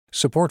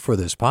Support for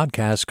this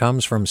podcast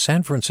comes from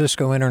San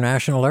Francisco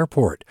International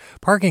Airport.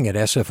 Parking at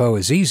SFO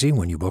is easy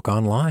when you book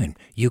online.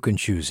 You can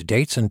choose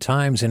dates and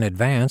times in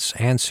advance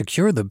and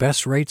secure the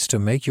best rates to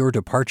make your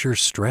departure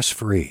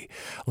stress-free.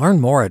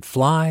 Learn more at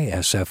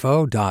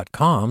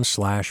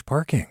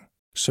flysfo.com/parking.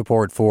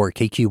 Support for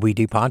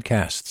KQED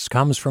podcasts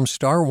comes from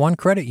Star One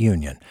Credit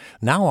Union,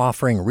 now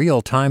offering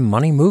real-time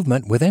money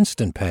movement with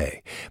Instant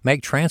Pay.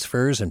 Make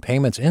transfers and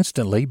payments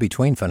instantly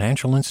between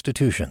financial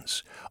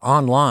institutions,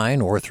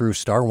 online or through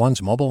Star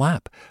One's mobile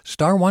app.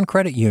 Star One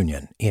Credit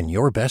Union, in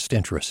your best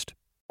interest.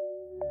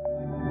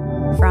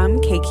 From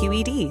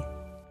KQED.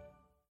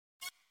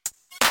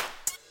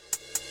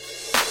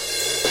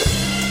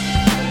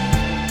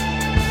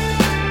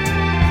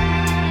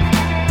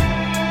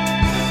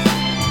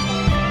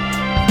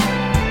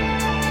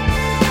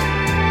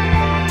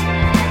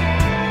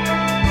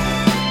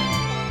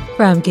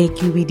 From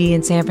KQED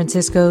in San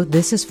Francisco,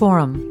 this is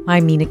Forum.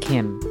 I'm Mina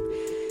Kim.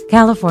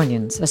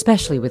 Californians,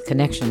 especially with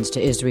connections to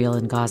Israel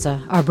and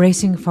Gaza, are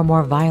bracing for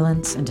more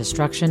violence and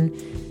destruction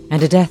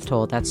and a death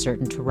toll that's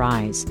certain to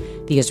rise.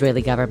 The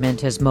Israeli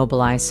government has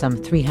mobilized some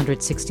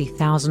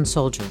 360,000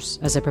 soldiers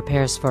as it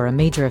prepares for a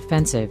major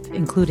offensive,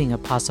 including a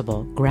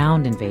possible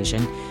ground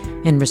invasion,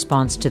 in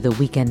response to the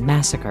weekend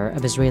massacre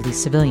of Israeli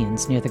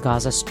civilians near the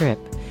Gaza Strip.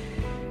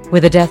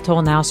 With the death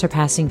toll now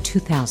surpassing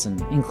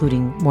 2,000,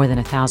 including more than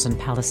 1,000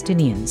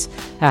 Palestinians,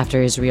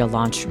 after Israel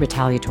launched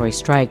retaliatory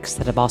strikes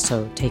that have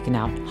also taken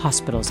out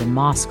hospitals and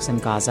mosques in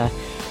Gaza,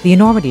 the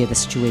enormity of the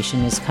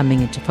situation is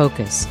coming into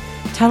focus.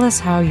 Tell us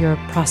how you're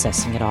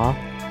processing it all.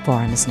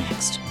 Forum is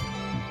next.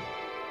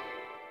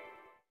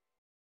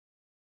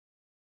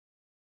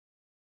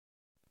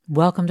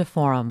 Welcome to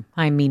Forum.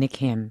 I'm Mina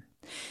Kim.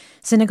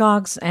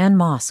 Synagogues and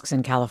mosques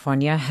in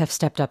California have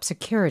stepped up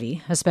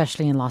security,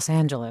 especially in Los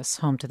Angeles,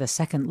 home to the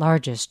second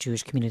largest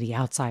Jewish community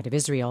outside of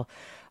Israel,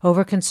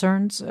 over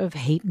concerns of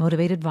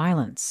hate-motivated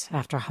violence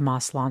after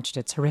Hamas launched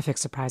its horrific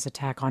surprise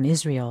attack on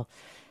Israel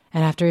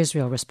and after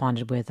Israel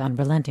responded with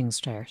unrelenting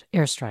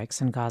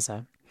airstrikes in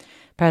Gaza.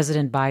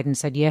 President Biden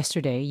said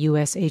yesterday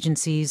U.S.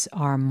 agencies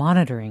are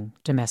monitoring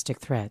domestic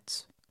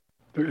threats.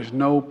 There is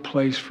no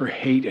place for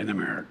hate in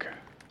America.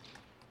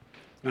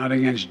 Not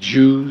against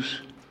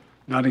Jews,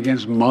 not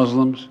against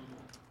Muslims,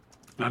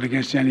 not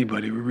against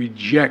anybody. We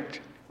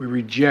reject. What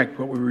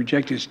we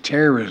reject is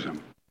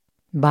terrorism.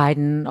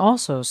 Biden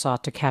also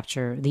sought to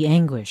capture the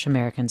anguish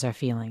Americans are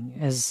feeling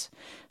as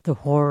the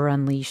horror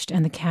unleashed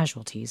and the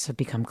casualties have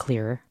become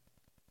clearer.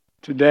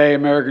 Today,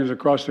 Americans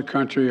across the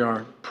country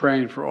are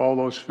praying for all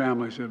those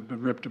families that have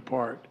been ripped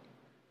apart.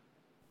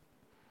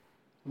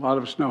 A lot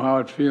of us know how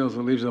it feels.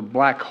 It leaves a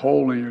black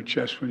hole in your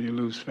chest when you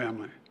lose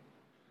family.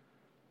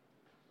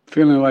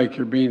 Feeling like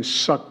you're being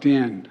sucked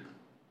in.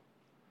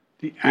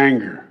 The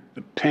anger,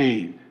 the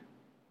pain,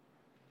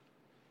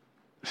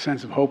 the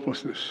sense of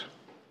hopelessness.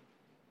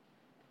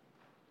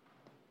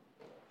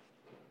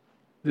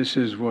 This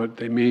is what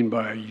they mean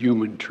by a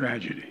human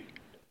tragedy.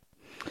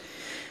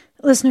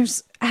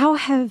 Listeners, how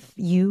have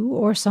you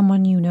or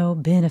someone you know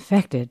been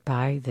affected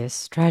by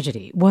this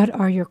tragedy? What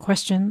are your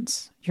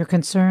questions, your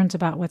concerns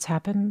about what's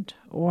happened,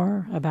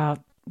 or about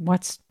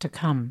what's to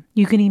come?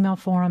 You can email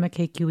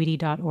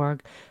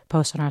forum@kqed.org,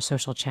 post on our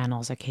social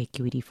channels at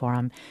KQED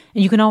Forum,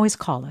 and you can always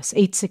call us,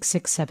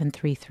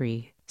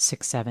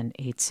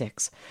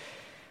 866-733-6786.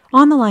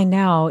 On the line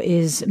now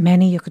is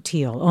Manny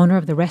Yekutiel, owner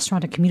of the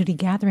restaurant and community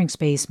gathering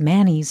space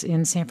Manny's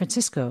in San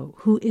Francisco,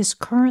 who is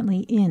currently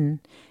in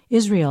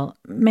Israel.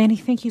 Manny,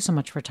 thank you so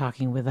much for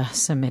talking with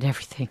us amid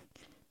everything.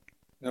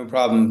 No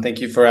problem.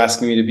 Thank you for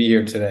asking me to be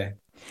here today.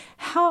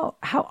 How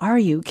are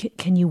you?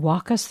 Can you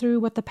walk us through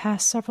what the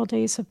past several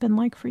days have been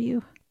like for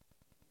you?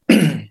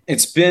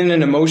 It's been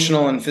an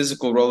emotional and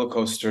physical roller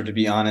coaster, to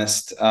be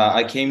honest.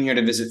 I came here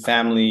to visit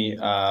family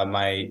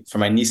for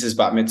my niece's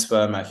bat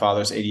mitzvah and my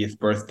father's 80th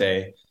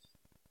birthday.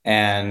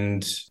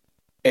 And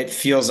it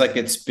feels like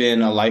it's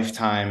been a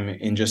lifetime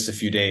in just a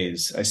few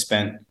days. I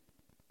spent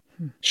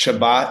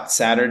Shabbat,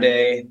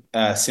 Saturday,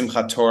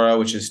 Simchat Torah,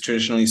 which is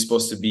traditionally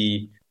supposed to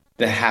be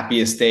the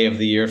happiest day of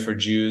the year for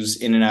Jews,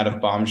 in and out of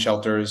bomb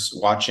shelters,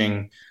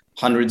 watching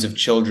hundreds of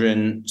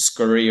children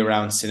scurry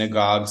around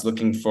synagogues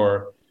looking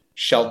for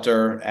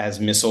shelter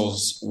as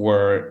missiles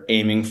were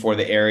aiming for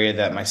the area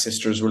that my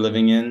sisters were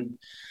living in.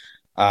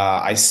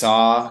 I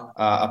saw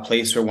a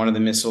place where one of the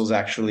missiles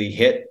actually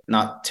hit,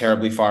 not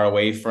terribly far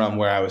away from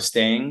where I was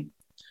staying.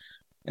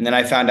 And then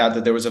I found out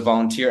that there was a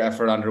volunteer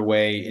effort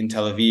underway in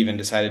Tel Aviv and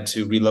decided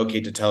to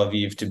relocate to Tel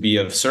Aviv to be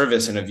of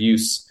service and of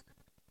use.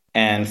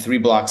 And 3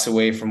 blocks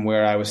away from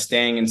where I was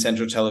staying in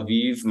central Tel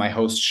Aviv, my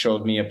host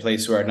showed me a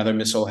place where another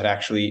missile had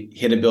actually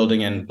hit a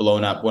building and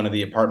blown up one of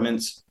the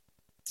apartments.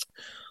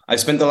 I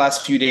spent the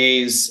last few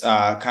days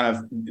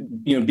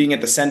being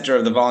at the center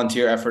of the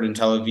volunteer effort in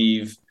Tel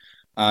Aviv,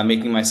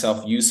 making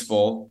myself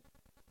useful.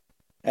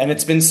 And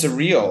it's been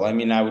surreal. I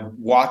mean, I would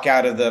walk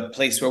out of the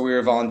place where we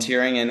were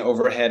volunteering and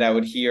overhead I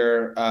would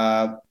hear,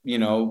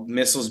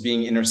 missiles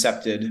being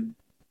intercepted.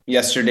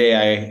 Yesterday,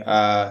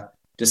 I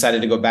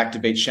decided to go back to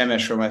Beit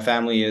Shemesh, where my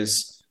family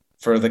is,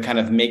 for the kind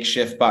of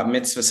makeshift bat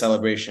mitzvah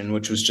celebration,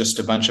 which was just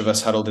a bunch of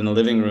us huddled in the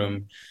living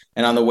room.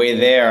 And on the way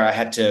there, I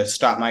had to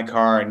stop my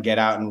car and get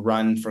out and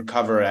run for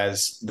cover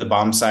as the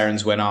bomb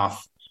sirens went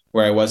off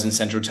where I was in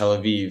central Tel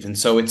Aviv. And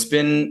so it's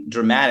been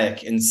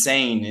dramatic,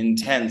 insane,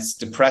 intense,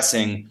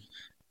 depressing,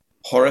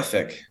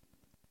 horrific.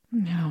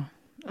 No.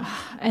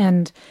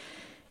 And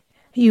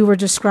you were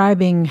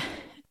describing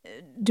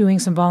doing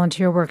some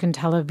volunteer work in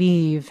Tel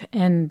Aviv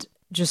and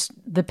just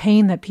the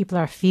pain that people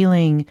are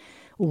feeling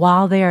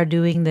while they are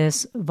doing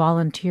this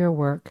volunteer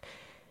work,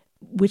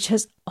 which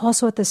has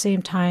also at the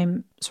same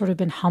time sort of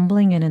been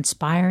humbling and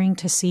inspiring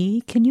to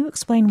see. Can you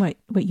explain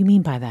what you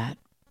mean by that?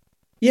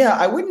 Yeah,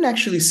 I wouldn't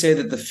actually say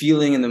that the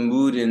feeling and the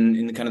mood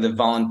in kind of the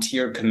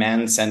volunteer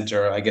command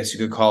center, I guess you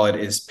could call it,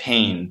 is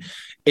pain.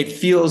 It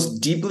feels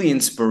deeply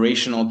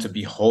inspirational to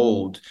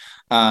behold.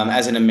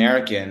 As an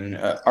American,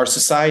 our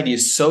society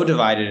is so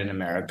divided in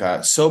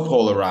America, so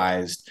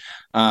polarized,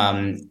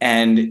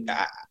 and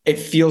it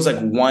feels like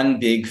one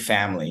big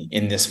family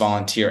in this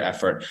volunteer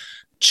effort.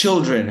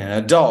 Children and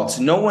adults,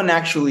 no one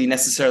actually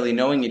necessarily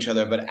knowing each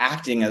other, but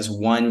acting as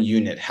one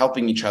unit,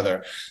 helping each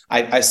other.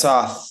 I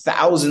saw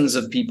thousands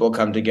of people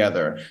come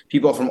together,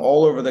 people from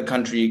all over the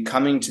country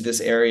coming to this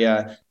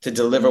area to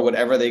deliver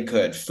whatever they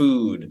could: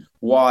 food,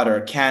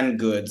 water, canned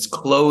goods,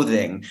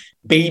 clothing,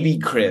 baby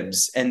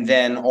cribs, and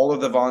then all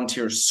of the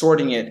volunteers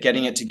sorting it,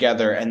 getting it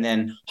together, and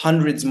then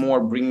hundreds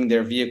more bringing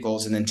their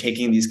vehicles and then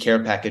taking these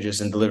care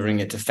packages and delivering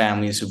it to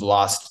families who've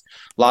lost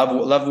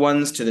loved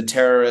ones to the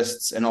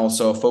terrorists, and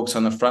also folks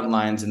on the front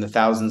lines and the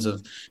thousands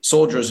of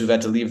soldiers who've had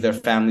to leave their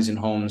families and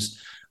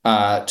homes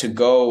to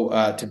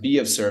go to be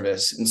of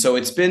service. And so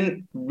it's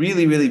been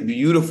really, really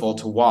beautiful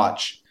to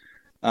watch.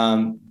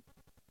 And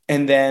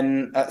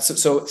then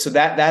so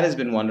that has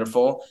been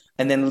wonderful.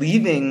 And then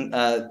leaving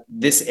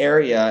this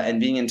area and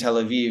being in Tel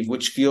Aviv,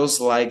 which feels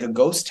like a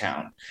ghost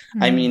town.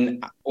 Mm-hmm. I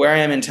mean, where I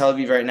am in Tel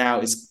Aviv right now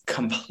is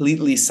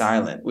completely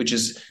silent, which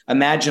is,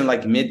 imagine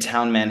like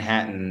Midtown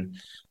Manhattan,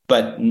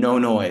 but no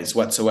noise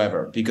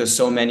whatsoever, because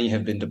so many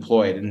have been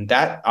deployed. And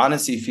that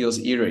honestly feels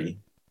eerie.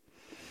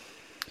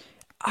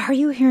 Are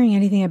you hearing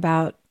anything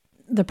about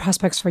the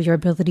prospects for your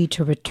ability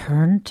to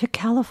return to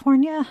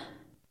California?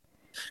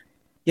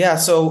 Yeah,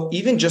 so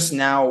even just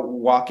now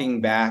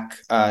walking back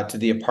to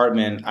the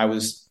apartment, I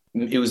was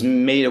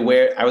made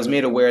aware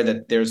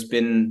that there's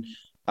been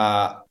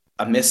a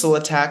missile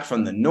attack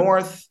from the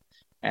north,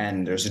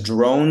 and there's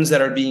drones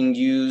that are being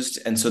used.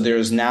 And so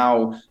there's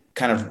now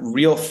kind of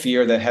real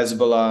fear that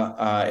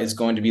Hezbollah is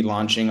going to be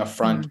launching a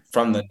front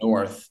from the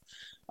north,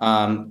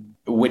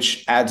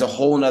 which adds a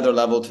whole nother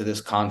level to this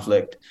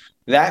conflict.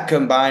 That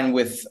combined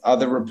with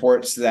other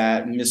reports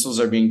that missiles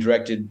are being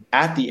directed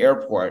at the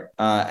airport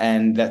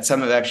and that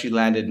some have actually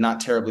landed not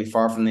terribly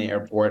far from the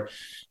airport.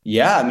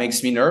 Yeah, it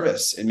makes me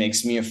nervous. It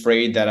makes me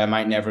afraid that I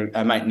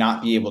might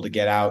not be able to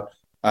get out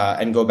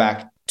and go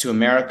back to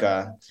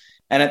America.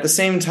 And at the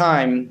same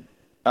time,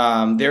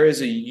 there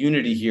is a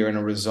unity here and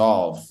a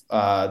resolve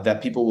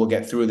that people will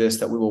get through this,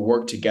 that we will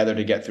work together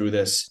to get through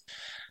this.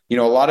 You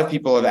know, a lot of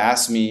people have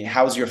asked me,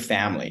 how's your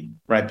family,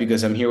 right?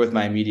 Because I'm here with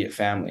my immediate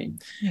family.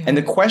 Yeah. And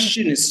the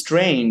question is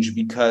strange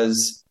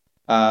because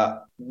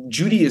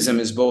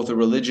Judaism is both a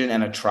religion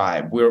and a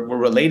tribe. We're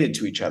related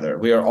to each other.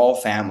 We are all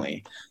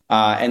family.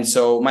 And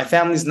so my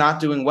family's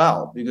not doing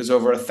well because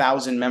over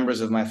 1,000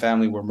 members of my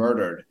family were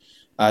murdered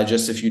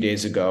just a few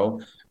days ago.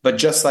 But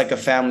just like a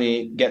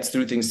family gets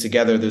through things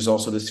together, there's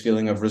also this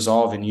feeling of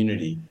resolve and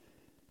unity.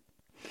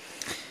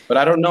 But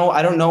I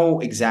don't know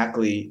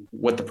exactly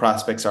what the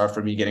prospects are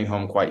for me getting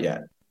home quite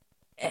yet.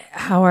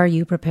 How are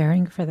you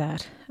preparing for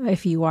that,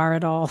 if you are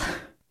at all?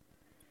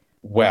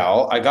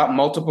 Well, I got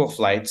multiple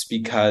flights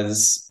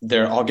because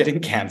they're all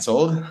getting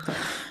canceled.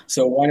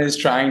 So one is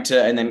trying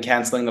to, and then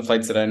canceling the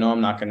flights that I know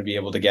I'm not going to be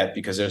able to get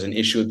because there's an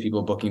issue with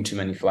people booking too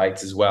many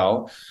flights as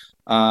well.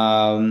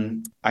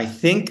 I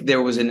think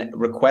there was a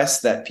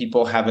request that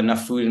people have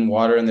enough food and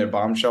water in their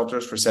bomb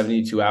shelters for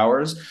 72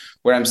 hours.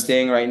 Where I'm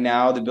staying right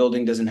now, the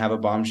building doesn't have a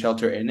bomb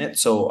shelter in it,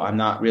 so I'm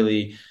not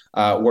really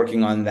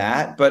working on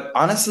that. But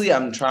honestly,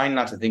 I'm trying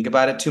not to think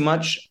about it too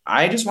much.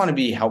 I just want to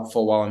be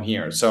helpful while I'm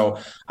here. So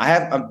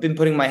I've been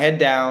putting my head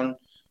down,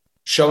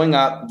 showing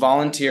up,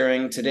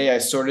 volunteering. Today, I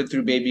sorted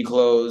through baby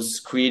clothes,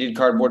 created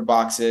cardboard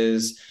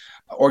boxes,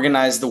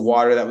 organized the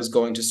water that was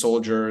going to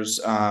soldiers.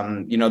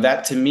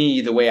 That to me,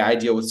 the way I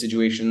deal with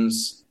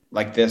situations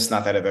like this,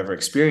 not that I've ever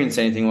experienced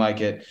anything like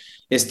it,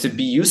 is to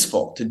be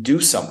useful, to do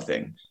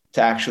something,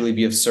 to actually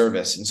be of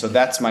service. And so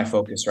that's my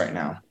focus right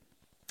now.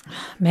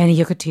 Manny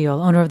Yekutiel,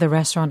 owner of the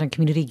restaurant and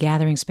community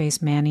gathering space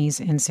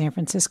Manny's in San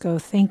Francisco,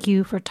 thank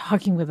you for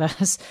talking with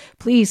us.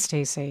 Please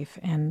stay safe.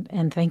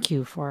 And thank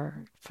you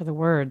for the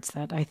words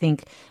that I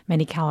think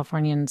many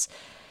Californians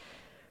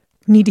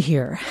need to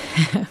hear.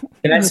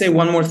 Can I say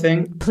one more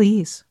thing?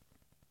 Please.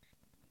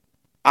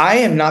 I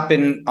have not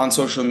been on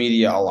social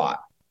media a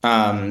lot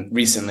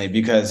recently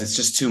because it's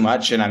just too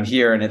much, and I'm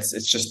here, and it's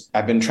just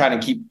I've been trying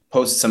to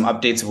post some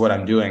updates of what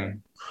I'm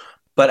doing.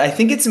 But I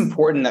think it's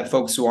important that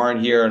folks who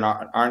aren't here and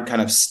aren't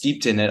kind of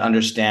steeped in it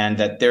understand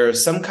that there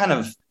is some kind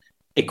of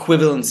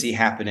equivalency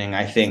happening,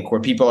 I think,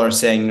 where people are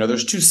saying,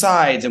 there's two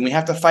sides and we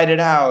have to fight it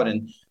out.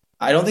 And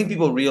I don't think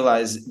people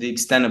realize the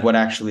extent of what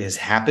actually has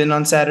happened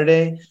on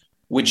Saturday,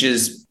 which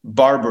is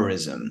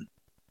barbarism,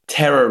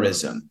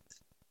 terrorism,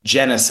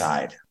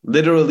 genocide,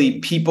 literally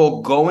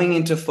people going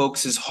into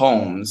folks'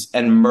 homes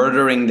and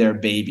murdering their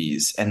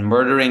babies and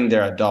murdering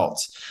their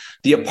adults.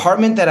 The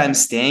apartment that I'm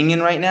staying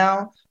in right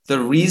now, the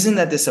reason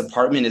that this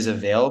apartment is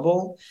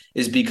available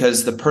is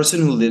because the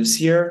person who lives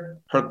here,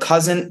 her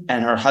cousin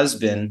and her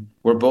husband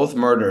were both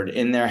murdered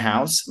in their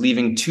house,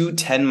 leaving two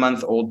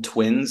 10-month-old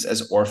twins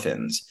as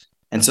orphans.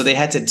 And so they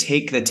had to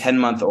take the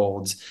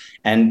 10-month-olds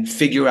and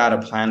figure out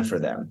a plan for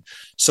them.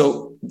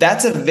 So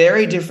that's a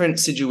very different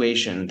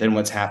situation than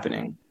what's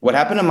happening. What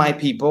happened to my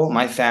people,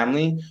 my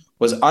family,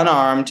 was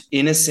unarmed,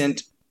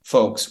 innocent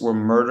folks were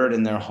murdered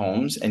in their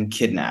homes and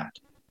kidnapped.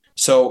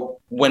 So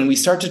when we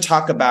start to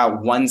talk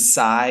about one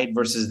side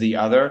versus the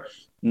other,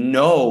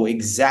 know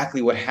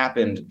exactly what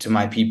happened to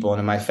my people and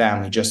to my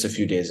family just a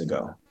few days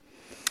ago.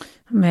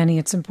 Manny,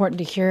 it's important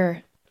to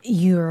hear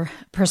your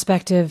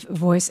perspective,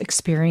 voice,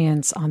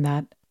 experience on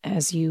that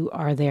as you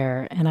are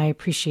there, and I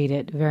appreciate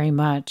it very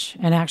much.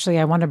 And actually,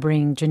 I want to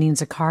bring Janine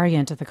Zacharia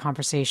into the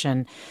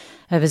conversation,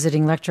 a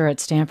visiting lecturer at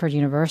Stanford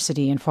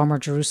University and former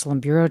Jerusalem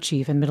bureau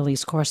chief and Middle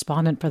East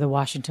correspondent for the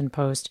Washington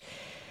Post.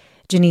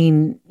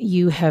 Janine,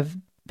 you have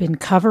been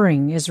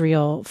covering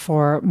Israel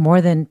for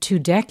more than 2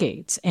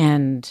 decades.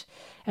 And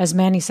as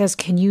Manny says,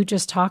 can you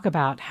just talk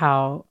about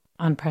how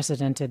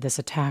unprecedented this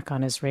attack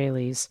on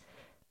Israelis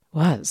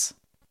was?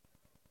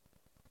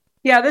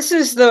 Yeah, this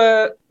is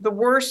the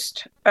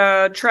worst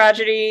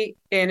tragedy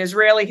in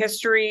Israeli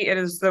history. It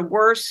is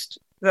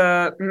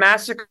the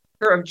massacre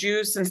of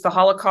Jews since the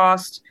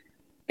Holocaust.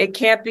 It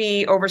can't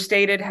be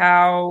overstated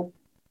how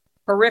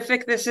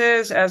horrific this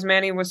is. As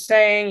Manny was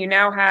saying, you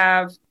now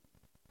have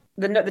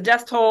the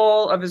death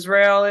toll of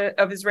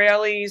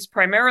Israelis,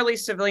 primarily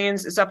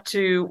civilians, is up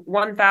to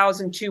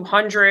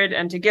 1,200.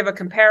 And to give a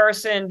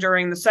comparison,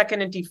 during the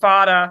Second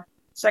Intifada,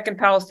 Second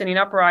Palestinian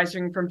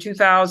Uprising from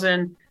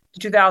 2000 to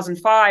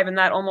 2005, in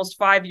that almost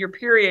 5-year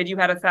period, you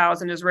had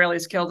 1,000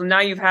 Israelis killed. And now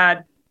you've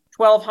had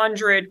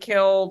 1,200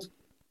 killed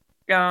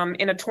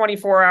in a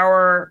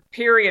 24-hour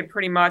period,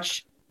 pretty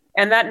much.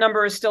 And that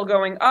number is still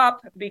going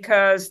up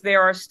because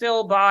there are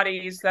still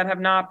bodies that have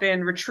not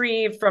been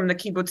retrieved from the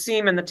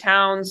kibbutzim and the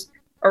towns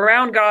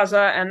around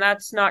Gaza. And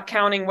that's not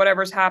counting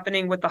whatever's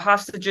happening with the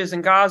hostages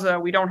in Gaza.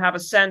 We don't have a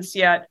sense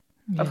yet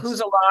of who's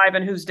alive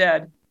and who's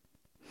dead.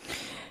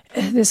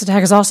 This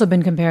attack has also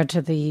been compared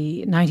to the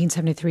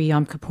 1973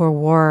 Yom Kippur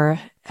War.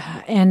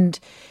 And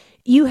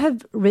you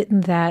have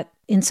written that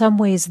in some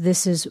ways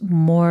this is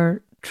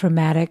more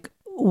traumatic.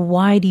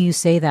 Why do you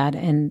say that?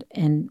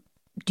 And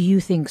do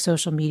you think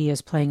social media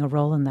is playing a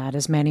role in that?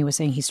 As Manny was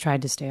saying, he's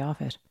tried to stay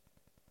off it.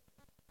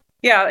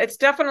 Yeah, it's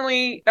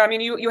definitely, I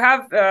mean, you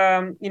have,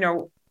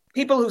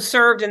 people who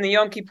served in the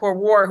Yom Kippur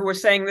War who are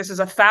saying this is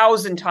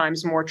 1,000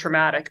 times more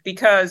traumatic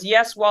because,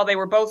 yes, while they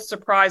were both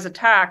surprise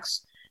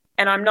attacks,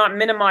 and I'm not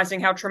minimizing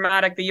how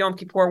traumatic the Yom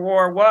Kippur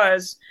War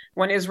was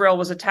when Israel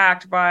was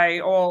attacked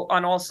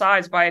on all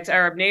sides by its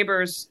Arab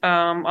neighbors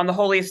on the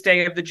holiest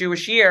day of the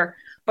Jewish year.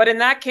 But in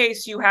that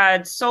case, you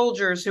had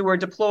soldiers who were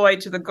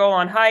deployed to the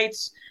Golan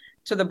Heights,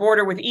 to the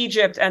border with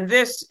Egypt. And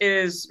this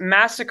is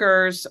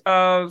massacres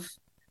of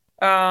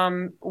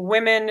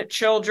women,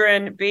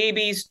 children,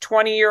 babies,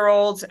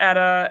 20-year-olds at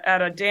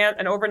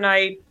an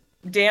overnight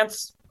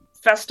dance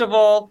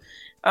festival.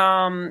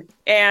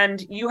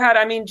 And you had,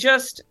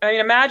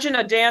 imagine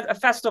a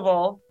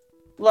festival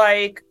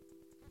like,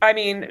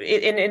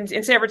 in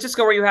San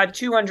Francisco where you had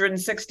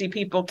 260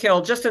 people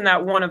killed just in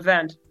that one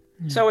event.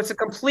 So it's a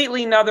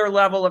completely another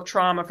level of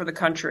trauma for the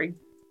country.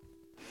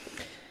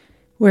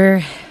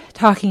 We're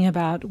talking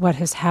about what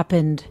has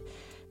happened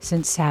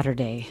since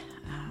Saturday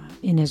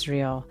in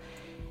Israel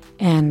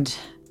and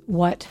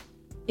what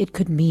it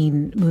could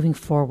mean moving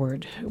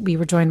forward. We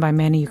were joined by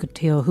Manny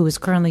Yekutiel, who is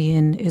currently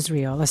in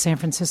Israel, a San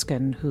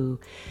Franciscan who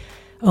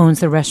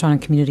owns the restaurant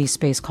and community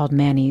space called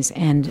Manny's,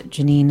 and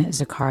Janine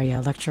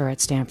Zacharia, lecturer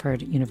at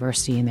Stanford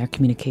University in their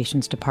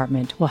communications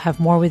department. We'll have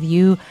more with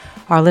you,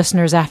 our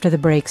listeners, after the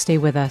break. Stay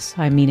with us.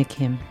 I'm Mina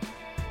Kim.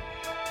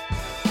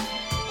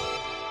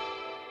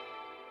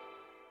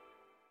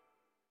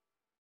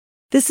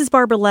 This is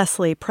Barbara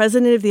Leslie,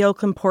 president of the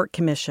Oakland Port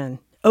Commission.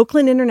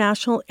 Oakland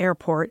International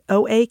Airport,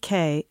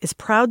 OAK, is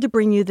proud to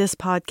bring you this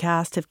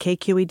podcast of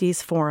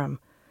KQED's Forum.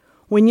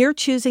 When you're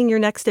choosing your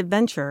next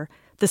adventure,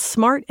 the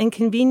smart and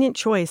convenient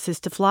choice is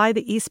to fly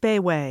the East Bay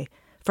Way,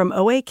 from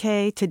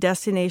OAK to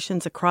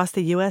destinations across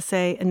the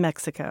USA and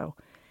Mexico.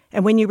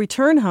 And when you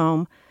return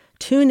home,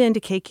 tune in to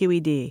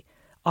KQED,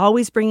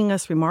 always bringing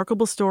us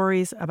remarkable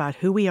stories about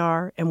who we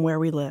are and where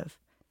we live.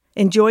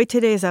 Enjoy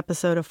today's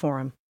episode of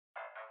Forum.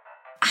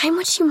 I'm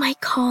what you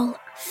might call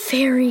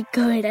very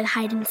good at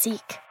hide and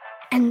seek.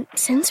 And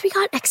since we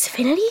got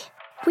Xfinity,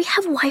 we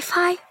have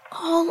Wi-Fi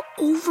all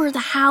over the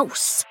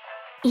house,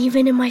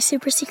 even in my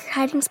super secret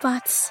hiding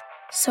spots.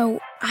 So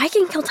I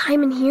can kill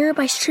time in here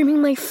by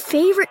streaming my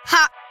favorite...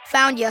 Ha!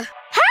 Found ya.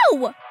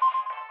 How?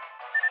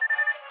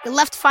 It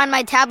left Find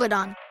My tablet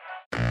on.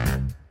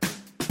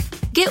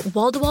 Get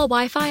wall-to-wall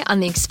Wi-Fi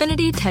on the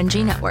Xfinity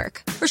 10G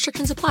network.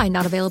 Restrictions apply.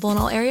 Not available in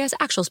all areas.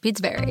 Actual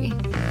speeds vary.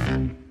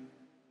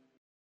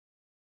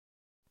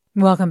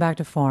 Welcome back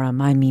to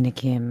Forum. I'm Mina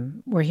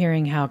Kim. We're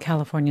hearing how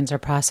Californians are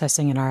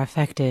processing and are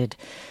affected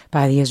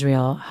by the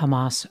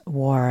Israel-Hamas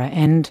war.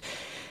 And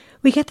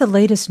we get the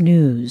latest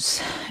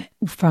news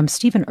from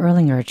Steven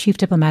Erlanger, Chief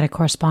Diplomatic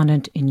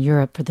Correspondent in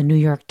Europe for the New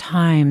York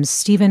Times.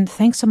 Steven,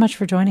 thanks so much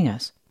for joining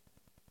us.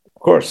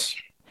 Of course.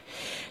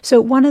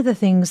 So one of the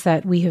things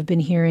that we have been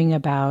hearing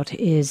about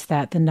is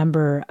that the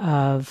number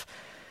of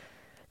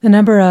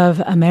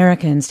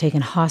Americans taken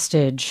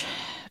hostage,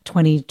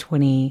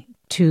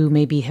 2022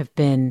 maybe have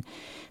been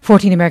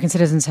 14 American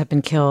citizens have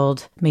been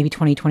killed, maybe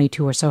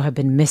 2022 or so have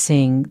been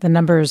missing. The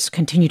numbers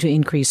continue to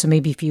increase, so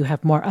maybe if you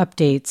have more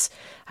updates,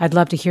 I'd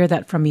love to hear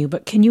that from you.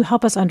 But can you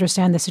help us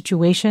understand the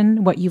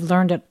situation, what you've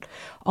learned at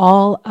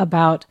all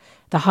about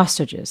the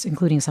hostages,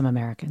 including some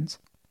Americans?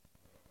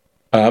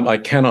 I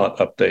cannot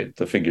update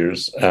the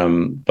figures,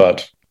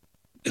 but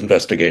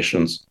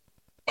investigations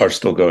are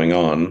still going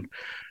on.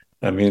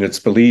 I mean, it's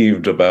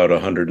believed about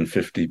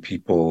 150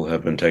 people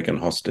have been taken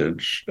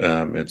hostage.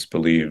 It's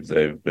believed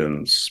they've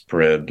been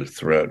spread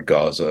throughout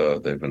Gaza.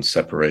 They've been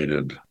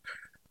separated,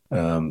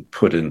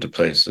 put into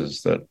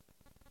places that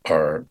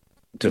are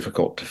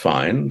difficult to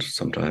find,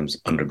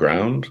 sometimes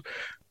underground,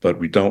 but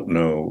we don't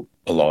know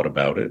a lot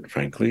about it,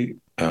 frankly.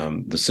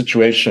 The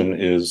situation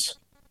is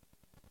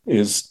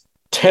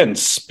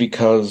tense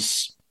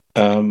because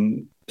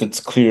it's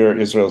clear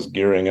Israel's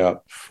gearing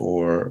up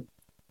for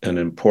an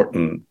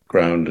important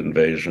ground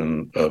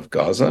invasion of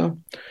Gaza.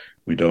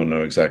 We don't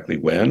know exactly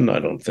when. I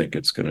don't think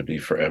it's going to be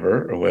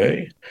forever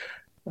away.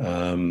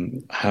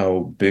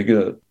 How big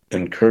an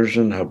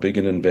incursion, how big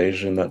an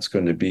invasion that's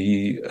going to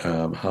be,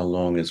 how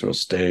long Israel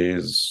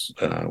stays,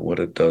 what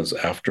it does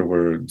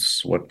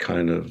afterwards, what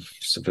kind of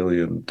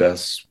civilian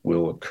deaths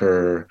will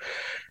occur,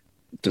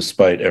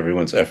 despite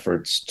everyone's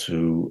efforts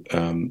to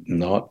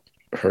not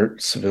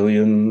hurt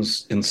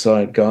civilians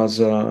inside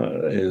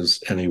Gaza,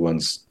 is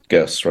anyone's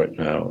guess right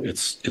now.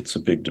 It's a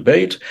big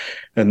debate.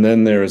 And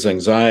then there is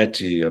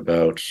anxiety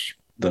about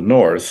the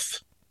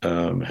north,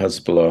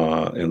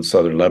 Hezbollah in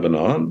southern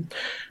Lebanon,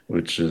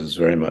 which is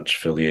very much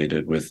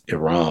affiliated with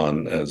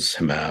Iran, as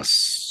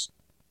Hamas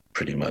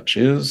pretty much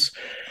is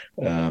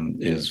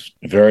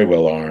very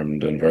well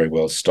armed and very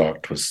well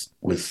stocked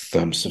with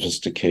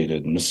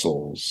sophisticated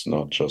missiles,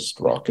 not just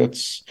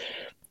rockets.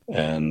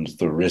 And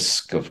the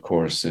risk, of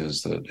course,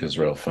 is that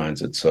Israel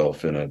finds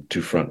itself in a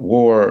two-front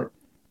war,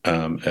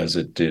 as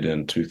it did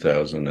in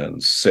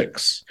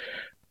 2006.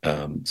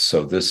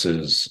 So this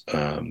is,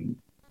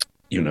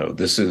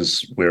 this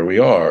is where we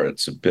are.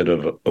 It's a bit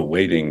of a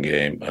waiting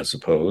game, I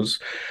suppose.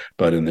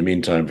 But in the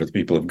meantime, for the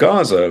people of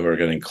Gaza who are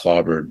getting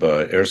clobbered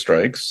by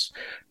airstrikes,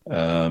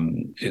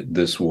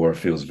 this war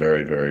feels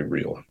very, very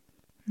real.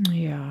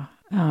 Yeah.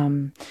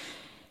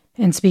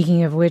 And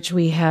speaking of which,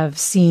 we have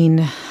seen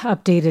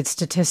updated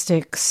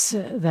statistics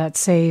that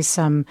say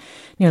some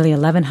nearly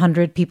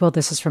 1,100 people,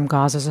 this is from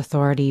Gaza's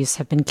authorities,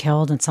 have been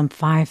killed and some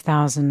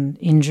 5,000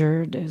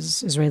 injured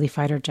as Israeli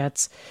fighter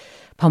jets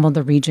pummeled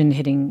the region,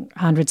 hitting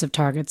hundreds of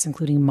targets,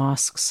 including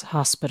mosques,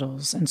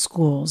 hospitals, and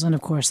schools. And of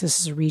course, this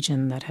is a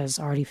region that has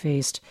already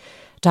faced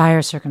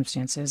dire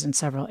circumstances in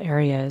several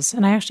areas.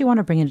 And I actually want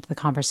to bring into the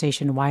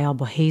conversation Wael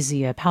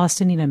Buhaissy, a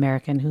Palestinian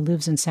American who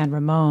lives in San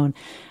Ramon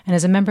and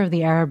is a member of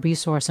the Arab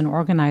Resource and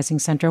Organizing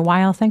Center.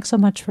 Wael, thanks so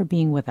much for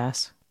being with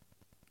us.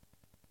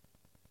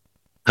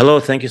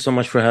 Hello, thank you so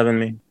much for having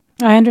me.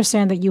 I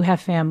understand that you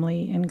have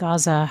family in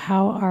Gaza.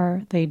 How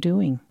are they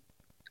doing?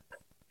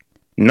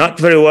 Not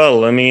very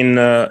well. I mean,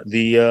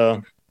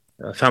 the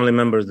family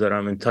members that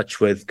I'm in touch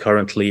with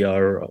currently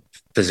are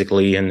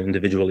physically and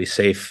individually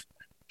safe.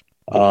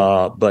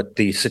 But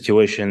the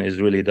situation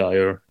is really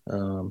dire.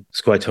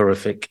 It's quite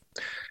horrific.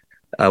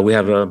 We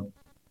have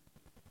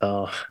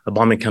a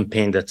bombing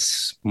campaign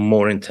that's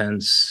more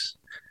intense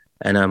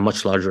and a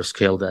much larger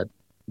scale that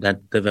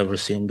they've ever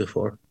seen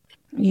before.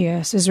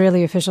 Yes,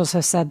 Israeli officials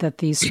have said that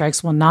these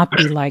strikes will not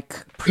be like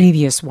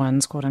previous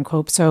ones, quote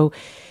unquote. So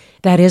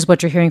that is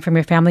what you're hearing from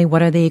your family.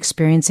 What are they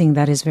experiencing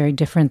that is very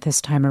different this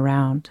time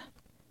around?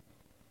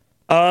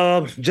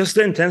 Just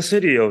the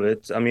intensity of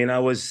it. I mean, I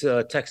was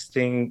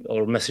texting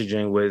or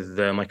messaging with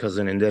my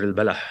cousin in Deir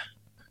al-Balah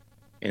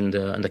in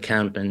the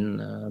camp,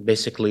 and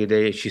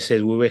basically she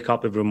said we wake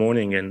up every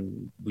morning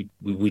and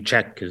we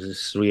check is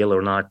this real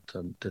or not,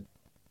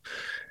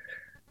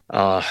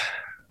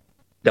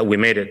 that we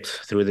made it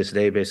through this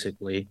day.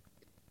 Basically,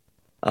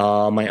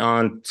 my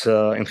aunt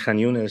in Khan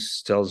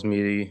Yunis tells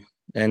me,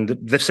 and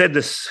they've said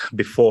this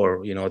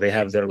before. They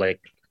have their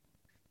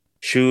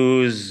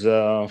shoes,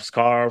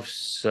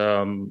 scarves,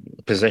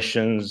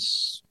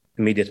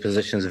 immediate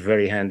possessions,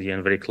 very handy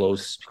and very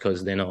close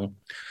because they know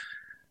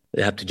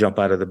they have to jump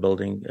out of the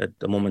building at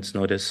a moment's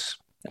notice.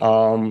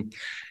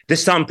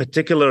 This time,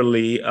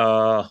 particularly,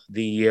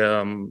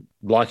 the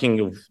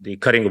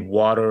cutting of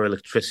water,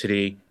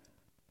 electricity,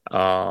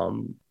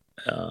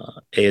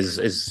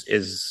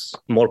 is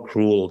more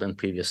cruel than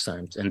previous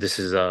times, and this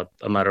is a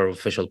matter of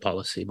official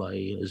policy by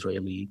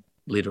Israeli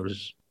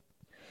leaders.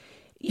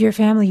 Your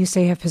family, you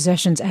say, have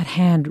possessions at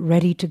hand,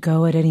 ready to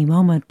go at any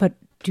moment, but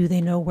do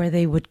they know where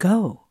they would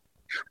go?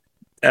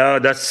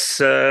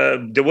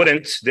 They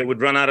wouldn't. They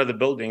would run out of the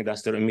building.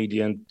 That's their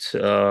immediate,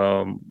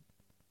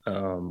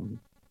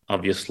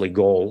 obviously,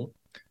 goal.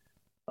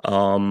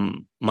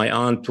 My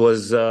aunt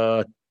was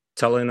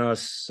telling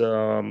us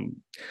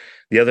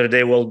the other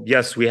day, well,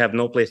 yes, we have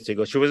no place to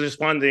go. She was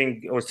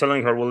responding or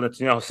telling her, well,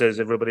 Netanyahu says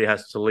everybody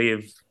has to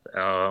leave.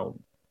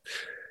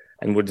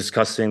 And we're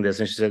discussing this.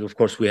 And she said, of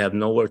course, we have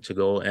nowhere to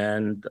go.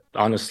 And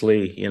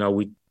honestly,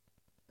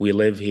 we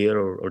live here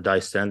or die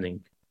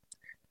standing.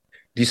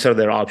 These are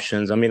their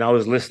options. I mean, I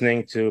was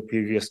listening to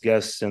previous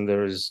guests, and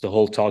there's the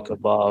whole talk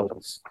about,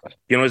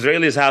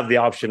 Israelis have the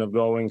option of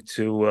going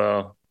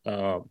to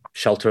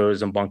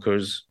shelters and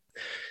bunkers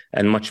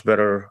and much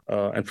better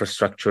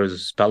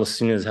infrastructures.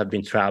 Palestinians have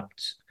been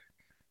trapped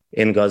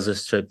in Gaza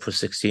Strip for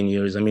 16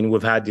 years. I mean,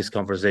 we've had these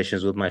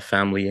conversations with my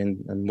family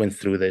and went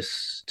through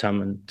this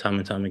time and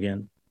time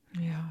again.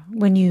 Yeah.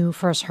 When you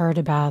first heard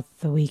about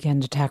the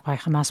weekend attack by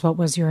Hamas, what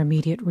was your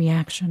immediate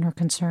reaction or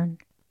concern?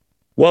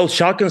 Well,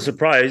 shock and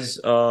surprise.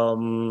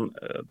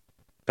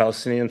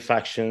 Palestinian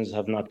factions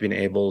have not been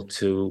able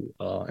to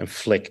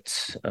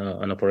inflict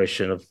an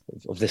operation of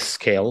this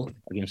scale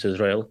against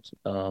Israel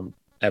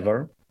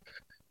ever.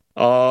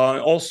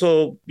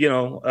 Also,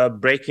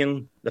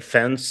 breaking the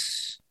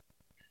fence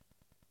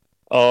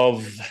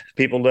of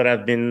people that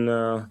have been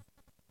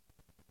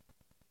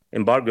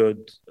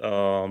embargoed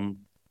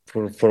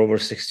for over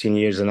 16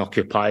 years and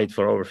occupied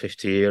for over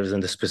 50 years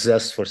and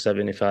dispossessed for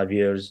 75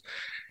 years.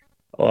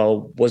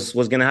 Was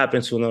going to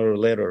happen sooner or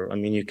later. I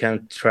mean, you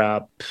can't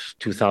trap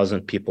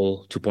 2,000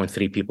 people,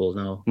 2.3 people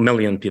now,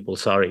 million people,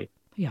 sorry.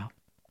 Yeah.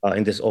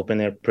 In this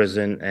open-air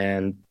prison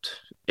and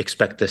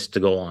expect this to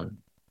go on.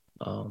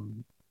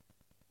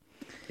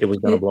 It was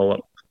going to blow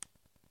up.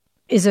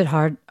 Is it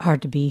hard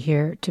to be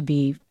here, to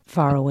be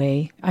far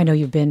away? I know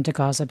you've been to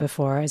Gaza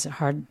before. Is it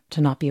hard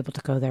to not be able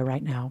to go there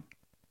right now?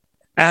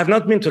 I have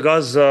not been to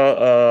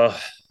Gaza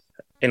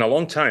in a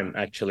long time,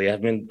 actually. I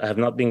have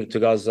not been to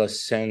Gaza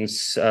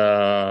since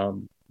I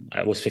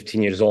was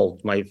 15 years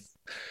old. My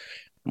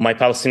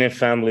Palestinian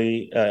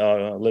family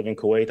live in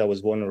Kuwait. I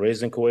was born and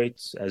raised in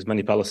Kuwait, as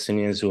many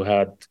Palestinians who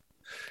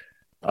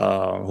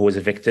was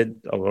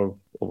evicted of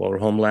our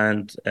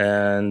homeland.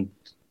 And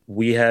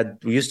we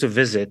used to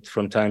visit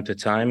from time to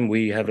time.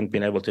 We haven't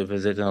been able to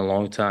visit in a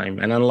long time.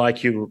 And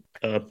unlike you,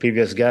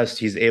 previous guest,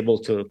 he's able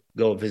to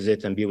go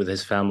visit and be with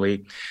his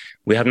family.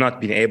 We have not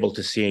been able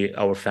to see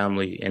our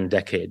family in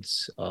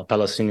decades.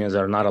 Palestinians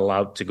are not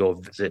allowed to go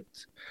visit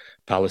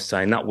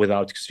Palestine, not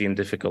without extreme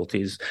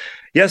difficulties.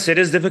 Yes, it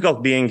is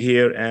difficult being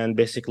here and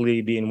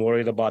basically being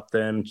worried about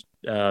them,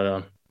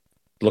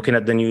 looking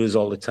at the news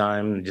all the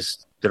time.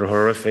 Just they're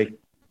horrific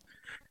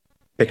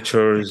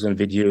pictures and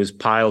videos,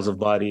 piles of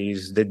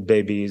bodies, dead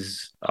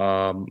babies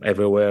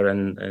everywhere,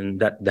 and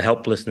that the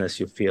helplessness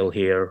you feel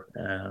here,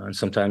 and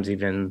sometimes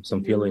even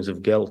some feelings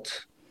of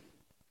guilt.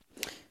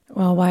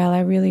 Well, Wael,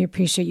 I really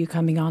appreciate you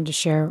coming on to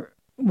share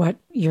what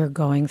you're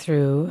going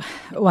through.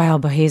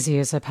 Wael Buhaissy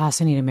is a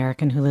Palestinian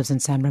American who lives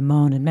in San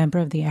Ramon and member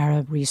of the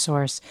Arab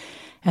Resource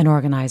and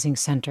Organizing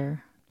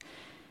Center.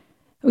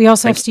 We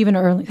also have Steven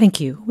Erlanger. Thank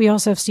you. We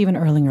also have Steven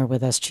Erlanger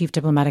with us, chief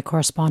diplomatic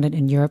correspondent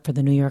in Europe for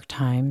the New York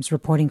Times,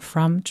 reporting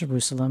from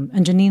Jerusalem,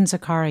 and Janine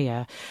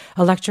Zacharia,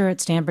 a lecturer at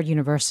Stanford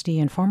University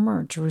and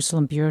former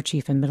Jerusalem bureau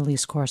chief and Middle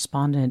East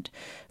correspondent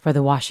for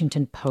the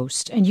Washington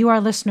Post. And you, our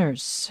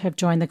listeners, have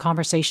joined the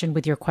conversation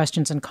with your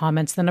questions and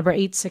comments. The number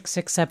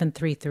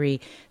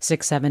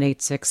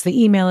 866-733-6786.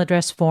 The email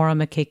address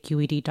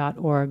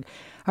forum@kqed.org.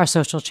 Our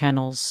social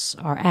channels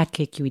are at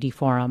KQED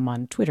Forum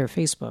on Twitter,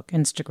 Facebook,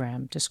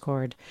 Instagram,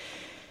 Discord.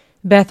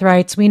 Beth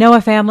writes, we know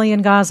a family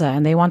in Gaza,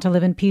 and they want to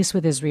live in peace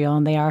with Israel,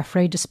 and they are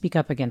afraid to speak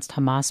up against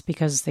Hamas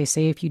because they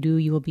say if you do,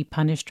 you will be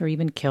punished or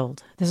even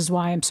killed. This is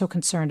why I'm so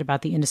concerned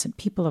about the innocent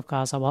people of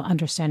Gaza, while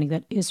understanding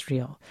that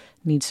Israel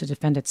needs to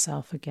defend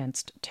itself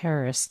against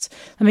terrorists.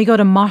 Let me go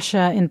to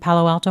Masha in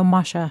Palo Alto.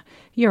 Masha,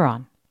 you're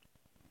on.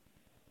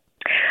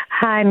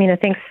 Hi, Mina.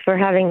 Thanks for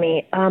having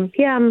me.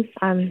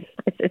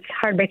 It's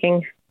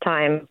heartbreaking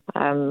time.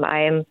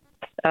 I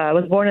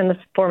was born in the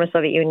former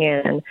Soviet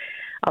Union, and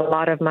a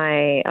lot of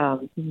my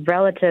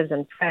relatives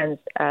and friends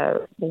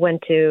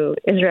went to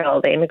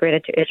Israel. They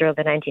immigrated to Israel in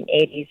the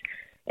 1980s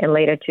and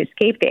later to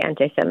escape the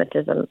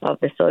anti-Semitism of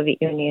the Soviet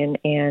Union.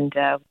 And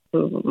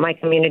my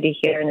community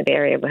here in the Bay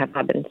Area have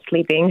not been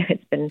sleeping.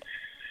 It's been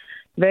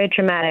very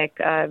traumatic.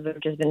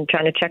 We've just been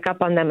trying to check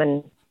up on them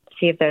and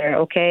see if they're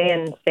okay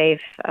and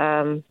safe.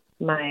 I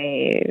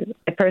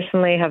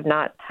personally have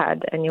not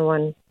had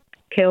anyone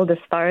killed as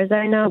far as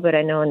I know, but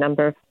I know a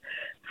number of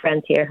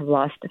friends here have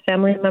lost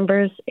family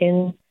members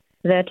in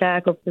the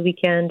attack over the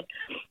weekend.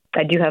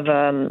 I do have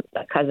a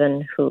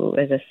cousin who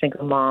is a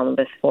single mom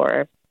with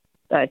 4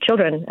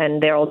 children,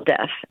 and they're all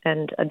deaf,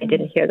 and they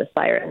didn't hear the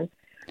siren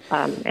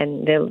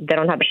And they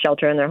don't have a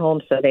shelter in their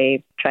home, so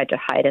they tried to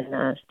hide in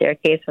the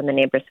staircase when the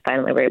neighbors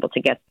finally were able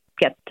to get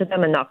to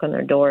them and knock on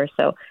their door.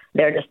 So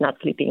they're just not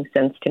sleeping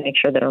since, to make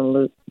sure they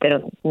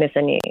don't miss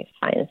any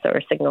signs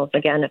or signals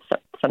again if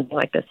something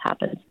like this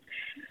happens.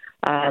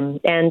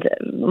 And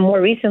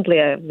more recently,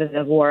 with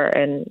the war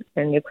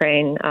in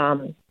Ukraine,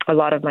 a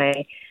lot of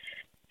my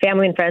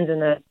family and friends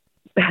and the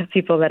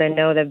people that I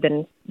know that have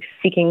been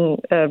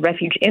seeking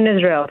refuge in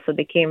Israel. So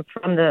they came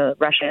from the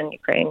Russia and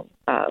Ukraine,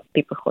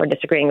 people who are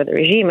disagreeing with the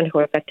regime and who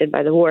are affected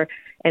by the war,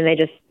 and they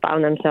just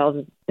found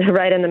themselves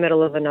right in the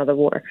middle of another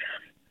war,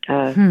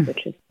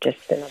 which is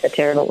just another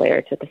terrible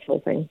layer to this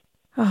whole thing.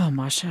 Oh,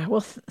 Masha. Well,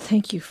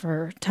 thank you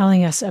for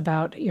telling us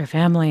about your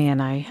family,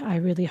 and I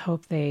really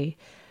hope they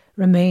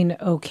remain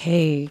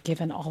okay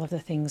given all of the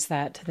things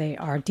that they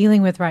are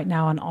dealing with right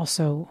now and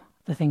also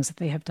the things that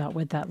they have dealt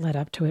with that led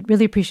up to it.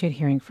 Really appreciate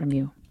hearing from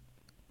you.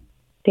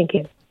 Thank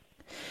you.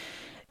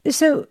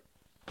 So,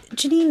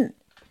 Janine,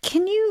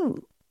 can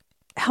you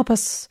help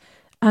us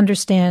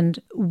understand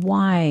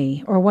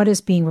why, or what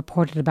is being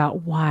reported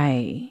about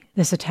why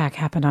this attack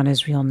happened on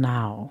Israel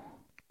now?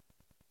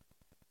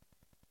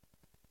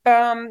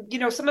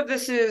 Some of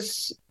this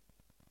is,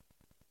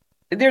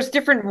 there's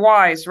different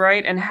whys,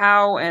 right? And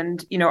how,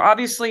 and,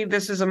 obviously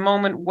this is a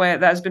moment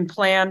that has been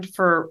planned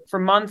for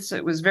months.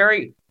 It was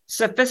very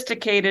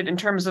sophisticated in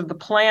terms of the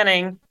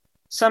planning.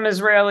 Some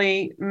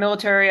Israeli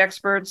military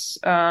experts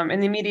in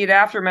the immediate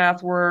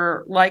aftermath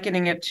were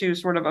likening it to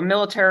sort of a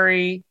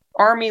military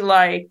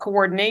army-like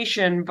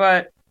coordination,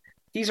 but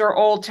these are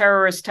old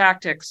terrorist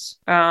tactics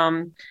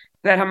that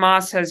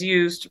Hamas has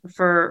used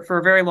for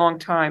a very long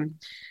time.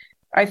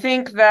 I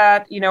think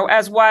that,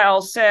 as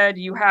Wael said,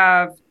 you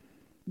have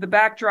the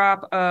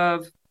backdrop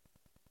of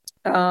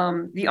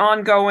the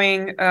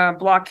ongoing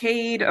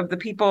blockade of the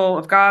people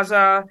of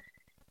Gaza.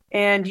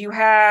 And you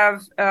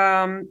have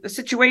a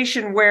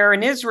situation where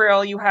in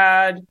Israel you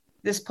had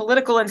this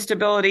political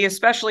instability,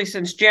 especially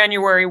since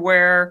January,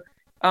 where,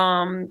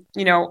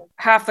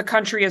 half the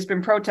country has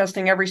been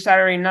protesting every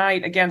Saturday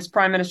night against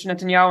Prime Minister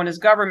Netanyahu and his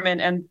government.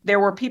 And there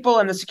were people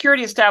in the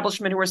security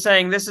establishment who were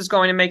saying this is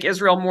going to make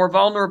Israel more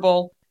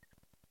vulnerable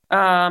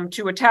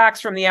to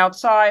attacks from the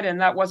outside.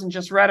 And that wasn't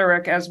just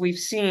rhetoric, as we've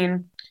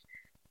seen.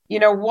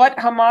 What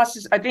Hamas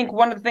is, I think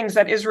one of the things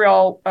that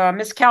Israel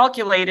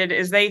miscalculated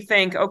is they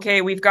think,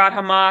 okay, we've got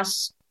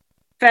Hamas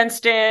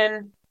fenced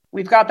in,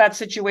 we've got that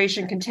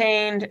situation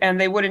contained, and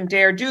they wouldn't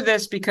dare do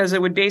this because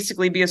it would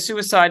basically be a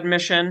suicide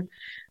mission.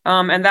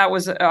 And that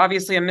was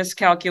obviously a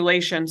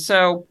miscalculation.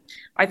 So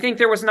I think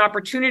there was an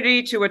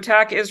opportunity to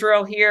attack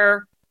Israel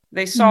here.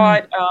 They saw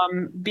it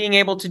being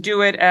able to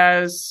do it,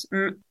 as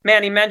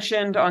Manny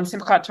mentioned, on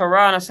Simchat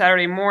Torah on a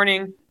Saturday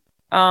morning.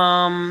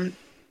 And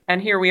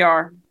here we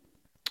are.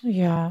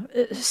 Yeah.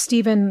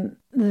 Stephen,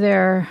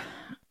 there,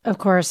 of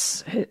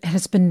course, it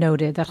has been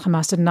noted that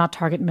Hamas did not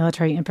target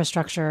military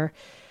infrastructure.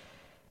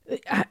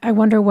 I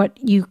wonder what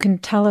you can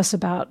tell us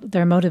about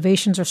their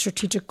motivations or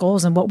strategic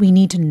goals and what we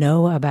need to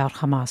know about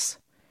Hamas.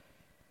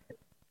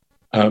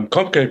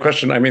 Complicated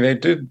question. I mean, they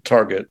did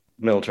target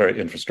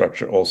military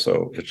infrastructure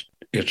also,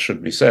 it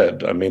should be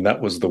said. I mean, that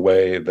was the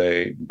way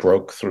they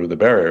broke through the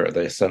barrier.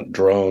 They sent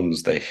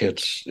drones, they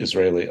hit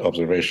Israeli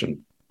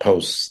observation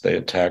posts, they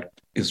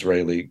attacked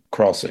Israeli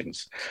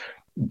crossings.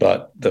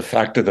 But the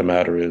fact of the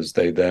matter is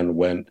they then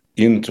went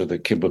into the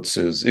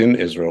kibbutzes in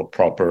Israel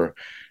proper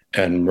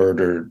and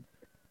murdered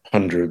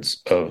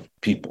hundreds of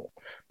people.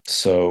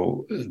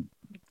 So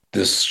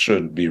this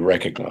should be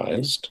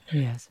recognized.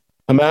 Yes.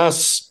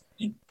 Hamas,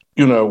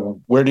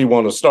 where do you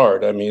want to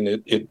start? I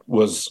mean, it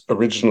was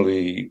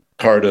originally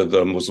part of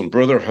the Muslim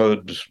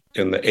Brotherhood.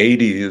 In the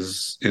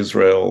 80s,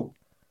 Israel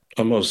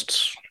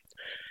almost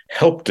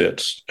helped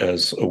it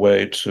as a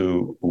way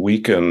to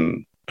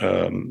weaken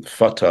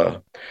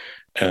Fatah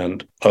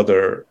and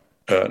other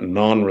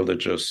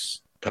non-religious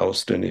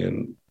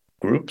Palestinian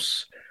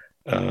groups.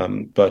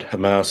 But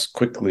Hamas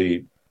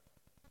quickly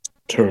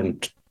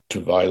turned to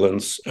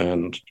violence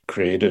and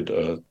created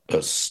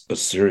a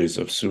series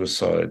of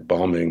suicide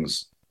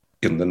bombings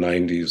in the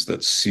 90s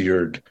that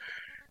seared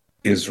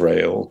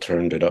Israel,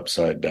 turned it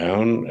upside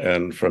down.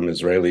 And from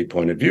Israeli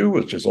point of view,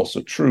 which is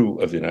also true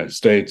of the United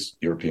States,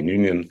 European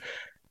Union,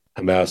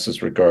 Hamas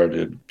is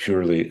regarded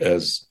purely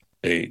as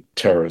a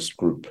terrorist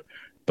group,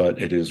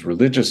 but it is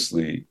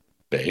religiously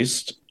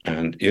based,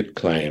 and it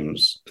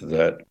claims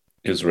that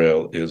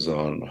Israel is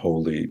on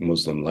holy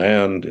Muslim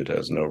land, it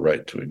has no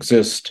right to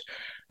exist,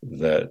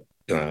 that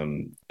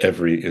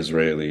every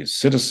Israeli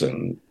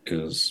citizen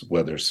is,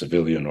 whether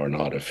civilian or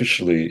not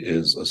officially,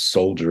 is a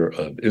soldier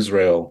of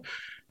Israel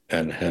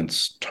and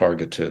hence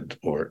targeted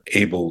or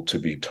able to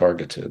be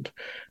targeted.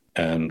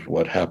 And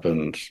what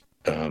happened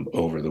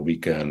over the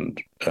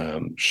weekend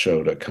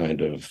showed a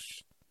kind of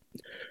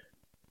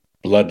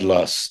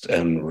bloodlust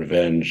and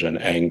revenge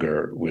and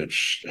anger,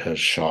 which has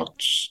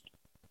shocked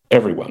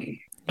everyone.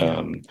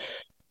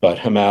 But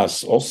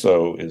Hamas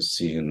also is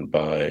seen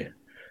by,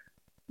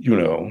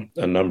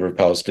 a number of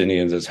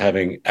Palestinians as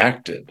having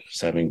acted,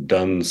 as having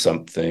done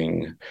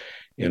something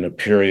in a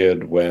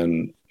period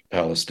when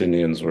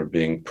Palestinians were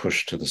being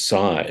pushed to the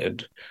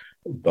side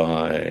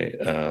by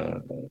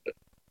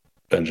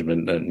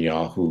Benjamin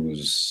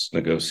Netanyahu's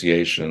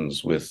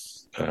negotiations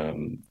with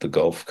the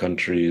Gulf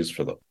countries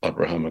for the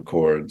Abraham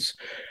Accords,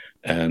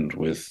 and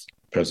with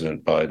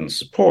President Biden's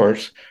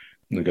support,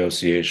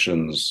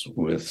 negotiations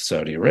with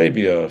Saudi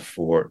Arabia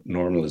for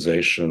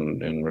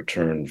normalization in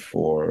return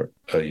for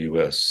a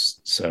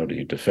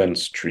U.S.-Saudi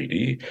defense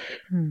treaty.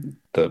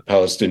 The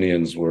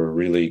Palestinians were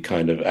really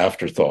kind of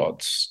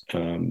afterthoughts.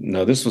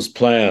 Now, this was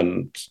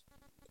planned,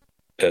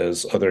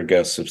 as other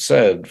guests have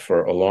said,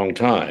 for a long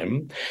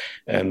time.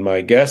 And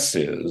my guess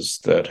is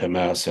that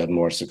Hamas had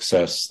more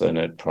success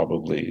than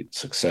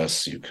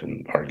success, you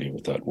can argue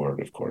with that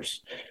word, of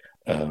course,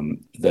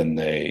 than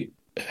they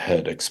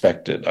had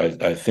expected.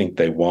 I think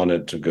they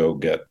wanted to go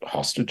get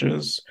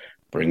hostages,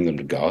 bring them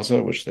to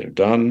Gaza, which they've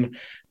done,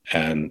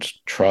 and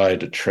try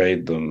to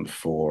trade them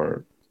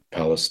for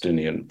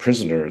Palestinian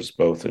prisoners,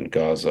 both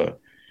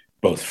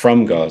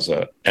from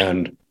Gaza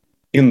and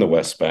in the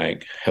West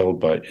Bank, held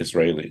by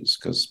Israelis,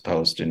 because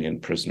Palestinian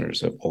prisoners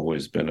have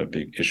always been a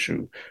big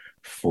issue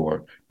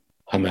for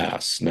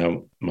Hamas.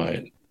 Now,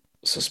 my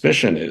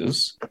suspicion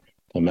is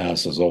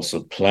Hamas has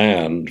also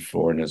planned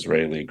for an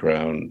Israeli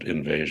ground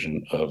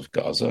invasion of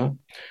Gaza,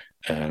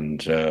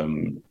 and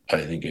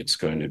I think it's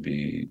going to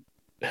be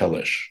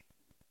hellish.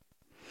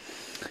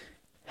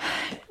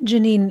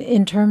 Janine,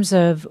 in terms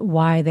of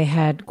why they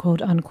had,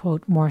 quote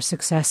unquote, more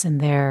success in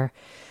their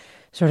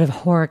sort of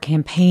horror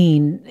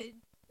campaign,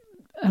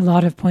 a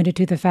lot have pointed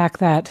to the fact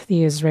that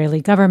the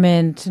Israeli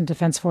government and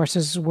defense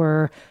forces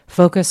were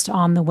focused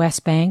on the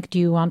West Bank. Do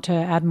you want to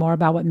add more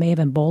about what may have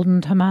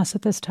emboldened Hamas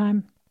at this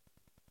time?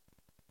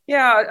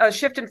 Yeah, a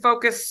shift in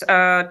focus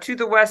to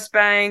the West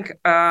Bank.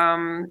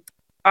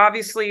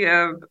 Obviously,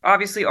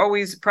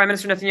 always Prime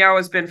Minister Netanyahu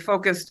has been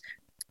focused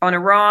on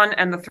Iran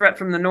and the threat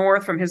from the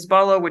north, from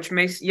Hezbollah, which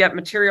may yet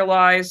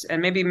materialize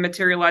and maybe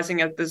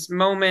materializing at this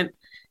moment,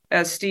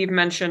 as Steve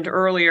mentioned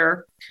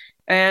earlier.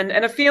 And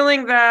a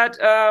feeling that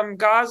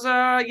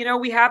Gaza,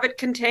 we have it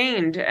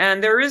contained.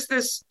 And there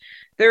is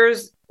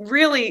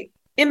really,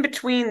 in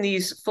between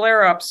these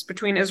flare-ups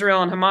between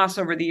Israel and Hamas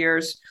over the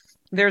years,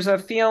 there's a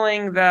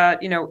feeling that,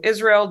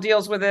 Israel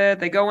deals with it.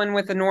 They go in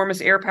with enormous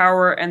air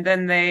power, and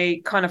then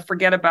they kind of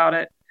forget about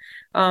it.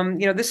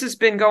 This has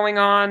been going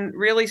on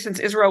really since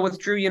Israel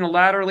withdrew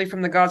unilaterally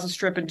from the Gaza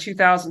Strip in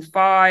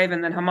 2005,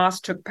 and then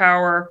Hamas took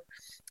power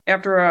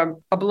after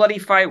a bloody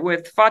fight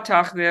with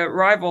Fatah, the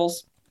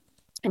rivals,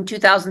 in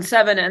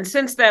 2007. And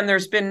since then,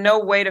 there's been no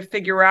way to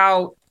figure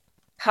out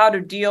how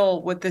to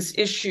deal with this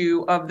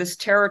issue of this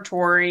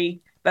territory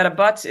that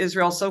abuts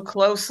Israel so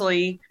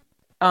closely,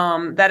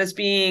 that is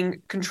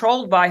being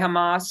controlled by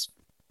Hamas,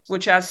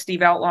 which, as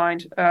Steve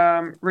outlined,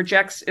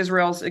 rejects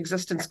Israel's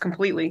existence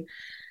completely.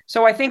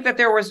 So I think that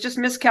there was just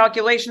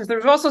miscalculations. There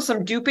was also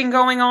some duping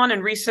going on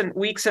in recent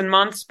weeks and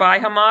months by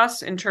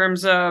Hamas in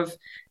terms of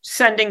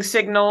sending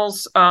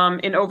signals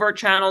in overt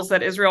channels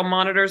that Israel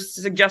monitors,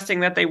 suggesting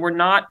that they were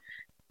not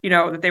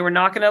going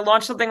to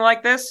launch something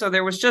like this. So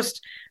there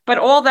was but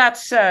all that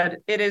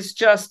said, it is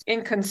just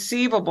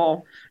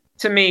inconceivable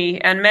to me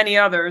and many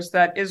others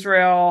that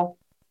Israel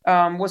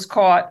was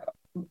caught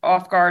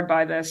off guard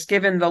by this,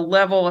 given the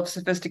level of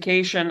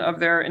sophistication of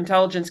their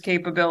intelligence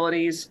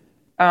capabilities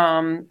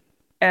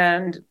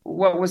and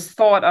what was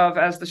thought of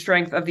as the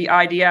strength of the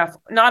IDF,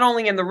 not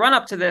only in the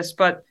run-up to this,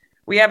 but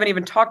we haven't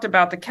even talked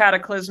about the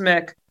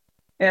cataclysmic,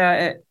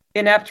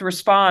 inept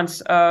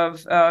response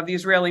of the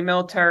Israeli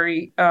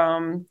military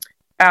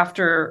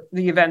after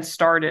the events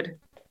started.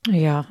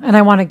 Yeah, and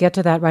I want to get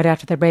to that right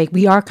after the break.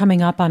 We are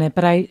coming up on it,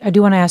 but I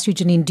do want to ask you,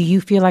 Janine, do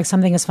you feel like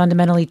something has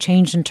fundamentally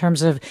changed in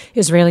terms of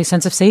Israeli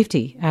sense of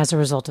safety as a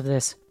result of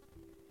this?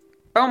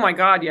 Oh my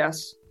God,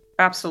 yes,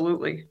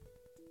 absolutely.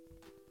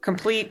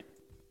 Complete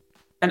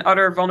and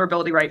utter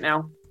vulnerability right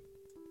now.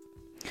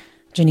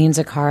 Janine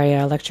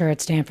Zacharia, lecturer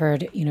at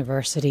Stanford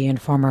University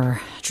and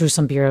former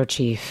Jerusalem bureau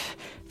chief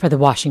for The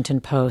Washington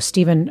Post.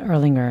 Steven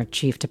Erlanger,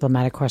 chief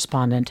diplomatic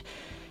correspondent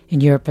in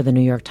Europe for The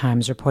New York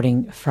Times,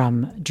 reporting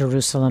from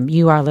Jerusalem.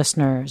 You, our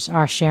listeners,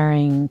 are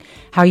sharing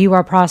how you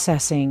are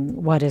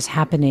processing what is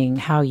happening,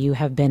 how you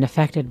have been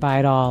affected by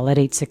it all at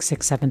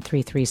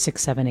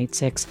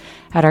 866-733-6786,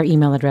 at our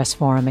email address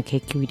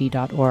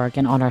forum@kqed.org,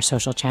 and on our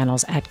social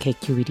channels at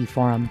KQED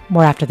Forum.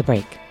 More after the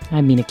break.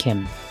 I'm Mina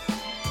Kim.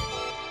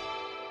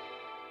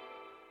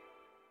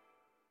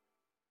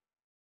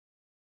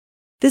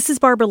 This is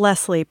Barbara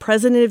Leslie,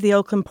 president of the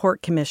Oakland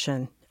Port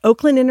Commission.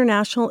 Oakland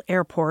International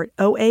Airport,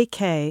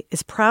 OAK,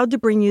 is proud to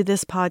bring you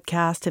this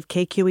podcast of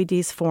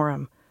KQED's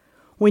Forum.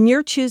 When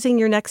you're choosing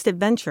your next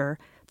adventure,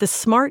 the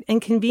smart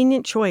and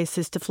convenient choice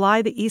is to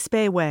fly the East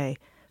Bay Way,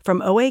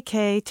 from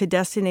OAK to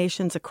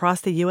destinations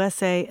across the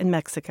USA and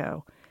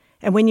Mexico.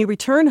 And when you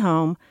return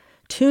home,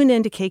 tune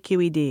in to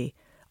KQED,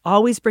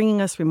 always bringing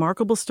us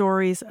remarkable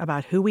stories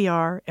about who we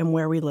are and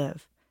where we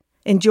live.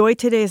 Enjoy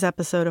today's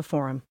episode of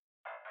Forum.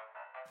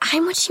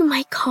 I'm what you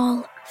might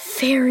call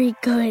very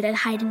good at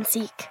hide and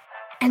seek.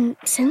 And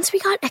since we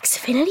got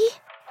Xfinity,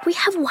 we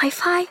have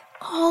Wi-Fi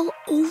all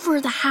over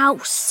the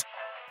house.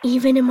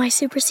 even in my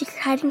super secret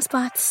hiding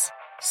spots.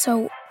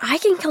 So I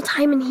can kill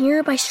time in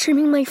here by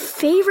streaming my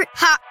favorite...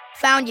 Ha!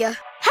 Found you.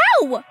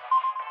 How?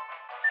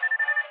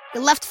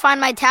 You left Find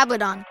My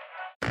tablet on.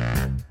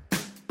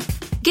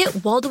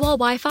 Get wall-to-wall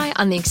Wi-Fi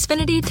on the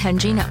Xfinity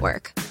 10G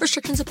network.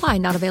 Restrictions apply.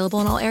 Not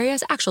available in all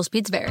areas. Actual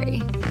speeds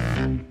vary.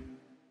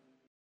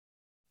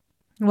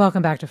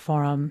 Welcome back to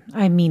Forum.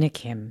 I'm Mina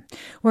Kim.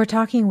 We're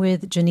talking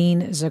with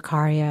Janine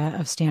Zacharia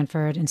of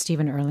Stanford and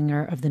Steven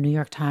Erlanger of the New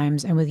York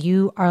Times, and with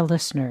you, our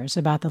listeners,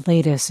 about the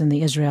latest in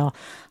the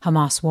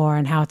Israel-Hamas war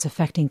and how it's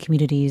affecting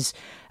communities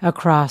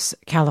across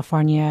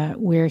California.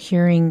 We're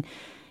hearing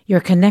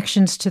your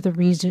connections to the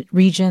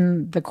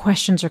region, the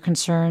questions or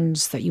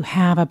concerns that you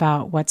have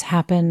about what's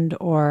happened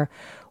or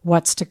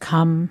what's to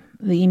come.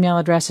 The email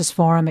address is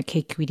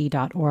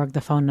forum@kqed.org. The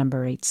phone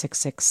number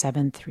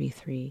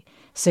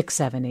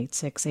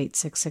 866-733-6786,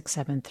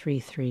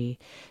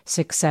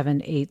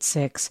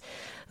 866-733-6786.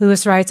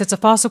 Lewis writes, it's a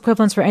false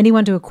equivalence for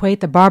anyone to equate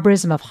the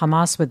barbarism of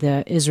Hamas with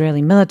the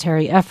Israeli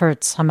military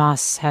efforts.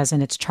 Hamas has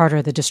in its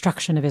charter the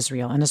destruction of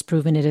Israel and has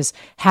proven it is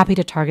happy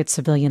to target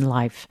civilian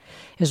life.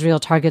 Israel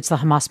targets the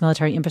Hamas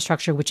military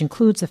infrastructure, which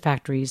includes the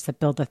factories that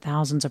build the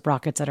thousands of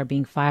rockets that are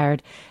being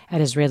fired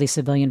at Israeli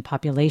civilian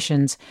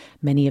populations.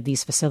 Many of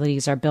these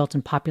facilities are built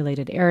in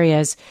populated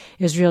areas.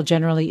 Israel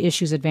generally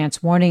issues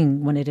advance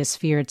warning when it is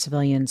feared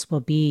civilians will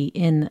be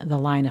in the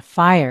line of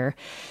fire.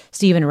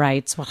 Stephen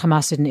writes, what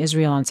Hamas did in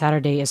Israel on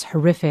Saturday is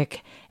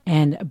horrific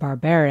and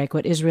barbaric.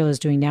 What Israel is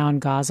doing now in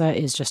Gaza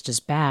is just as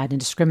bad.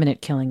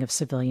 Indiscriminate killing of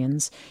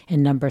civilians,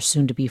 in numbers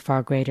soon to be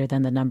far greater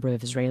than the number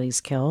of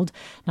Israelis killed,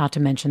 not to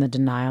mention the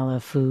denial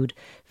of food,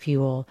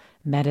 fuel,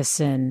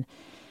 medicine,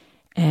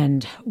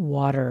 and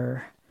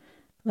water.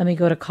 Let me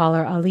go to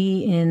caller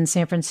Ali in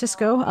San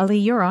Francisco. Ali,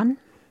 you're on.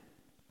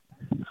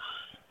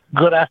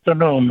 Good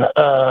afternoon.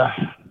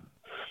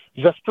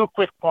 Just two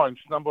quick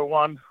points. Number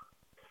one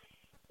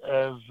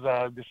is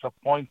how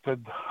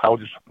disappointed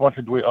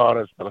we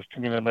are as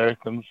Palestinian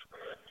Americans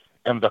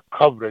in the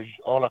coverage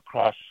all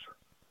across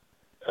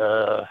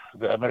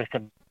the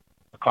American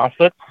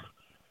conflict.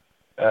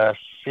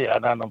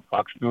 CNN and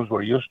Fox News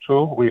were used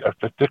to. We are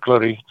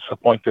particularly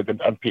disappointed in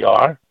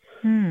NPR.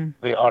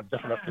 They are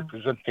definitely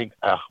presenting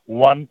a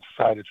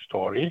one-sided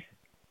story.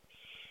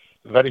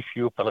 Very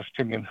few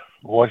Palestinian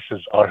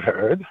voices are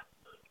heard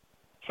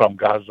from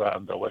Gaza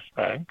and the West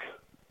Bank.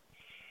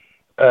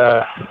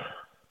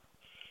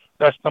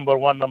 That's number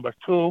one. Number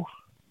two,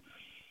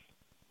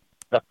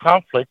 the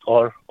conflict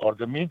or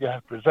the media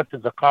have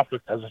presented the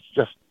conflict as it's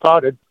just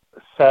started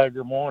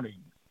Saturday morning,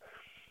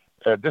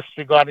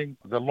 disregarding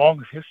the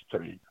long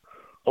history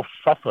of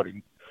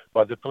suffering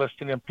by the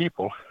Palestinian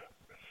people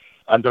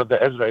under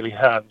the Israeli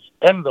hands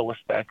in the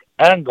West Bank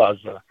and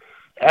Gaza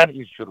and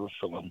East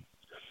Jerusalem.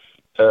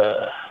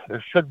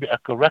 There should be a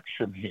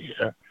correction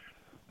here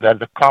that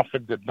the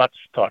conflict did not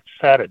start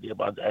Saturday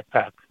about the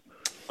attack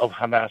of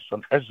Hamas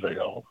on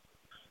Israel,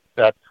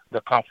 that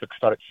the conflict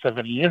started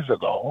 7 years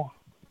ago,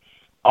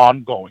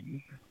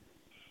 ongoing,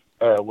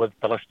 with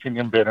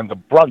Palestinians bearing the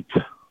brunt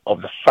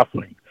of the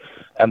suffering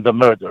and the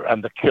murder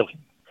and the killing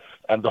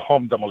and the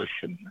home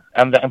demolition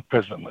and the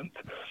imprisonment.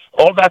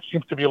 All that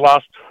seems to be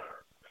lost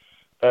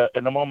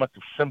in a moment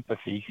of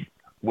sympathy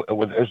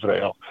with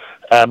Israel.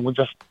 And we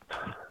just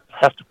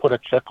have to put a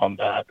check on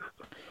that.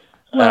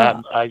 Wow.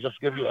 And I just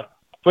give you a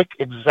quick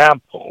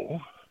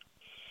example.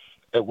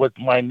 With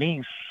my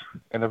niece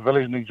in a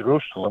village in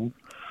Jerusalem,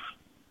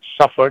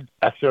 suffered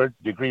a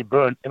third-degree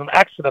burn in an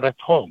accident at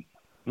home,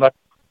 not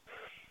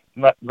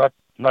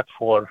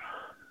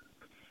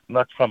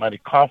from any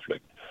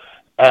conflict.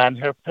 And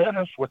her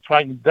parents were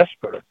trying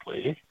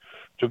desperately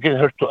to get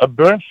her to a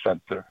burn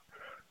center,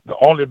 the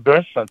only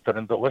burn center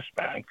in the West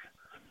Bank,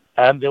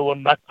 and they were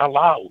not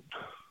allowed.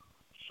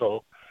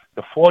 So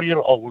the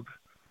 4-year-old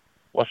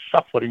was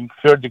suffering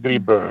third-degree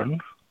burn,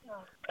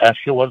 and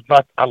she was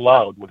not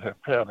allowed with her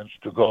parents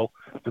to go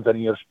to the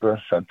nearest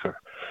burn center.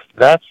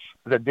 That's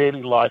the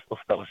daily life of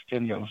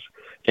Palestinians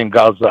in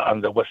Gaza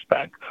and the West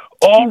Bank.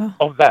 All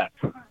of that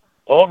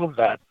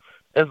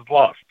is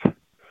lost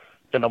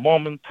in a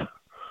moment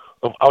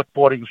of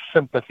outpouring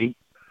sympathy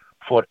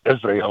for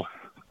Israel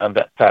and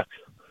the attack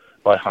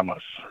by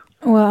Hamas.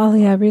 Well,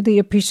 Ali, I really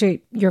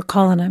appreciate your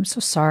call, and I'm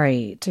so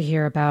sorry to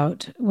hear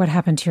about what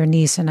happened to your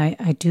niece. And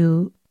I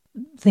do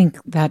think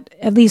that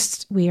at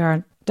least we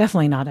are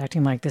definitely not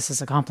acting like this is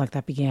a conflict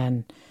that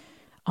began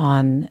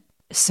on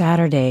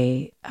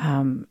Saturday.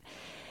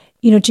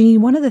 Janine,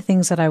 one of the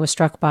things that I was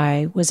struck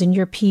by was in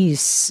your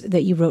piece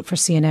that you wrote for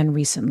CNN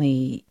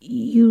recently.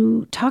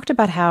 You talked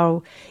about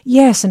how,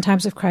 yes, in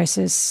times of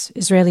crisis,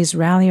 Israelis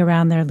rally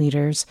around their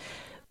leaders,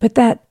 but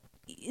that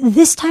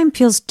this time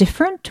feels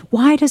different.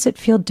 Why does it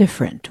feel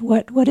different?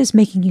 What is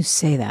making you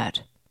say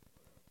that?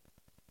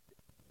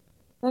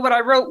 Well, what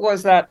I wrote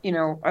was that,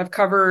 I've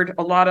covered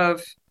a lot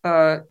of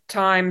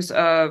times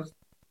of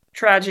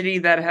tragedy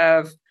that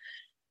have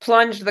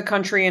plunged the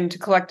country into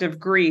collective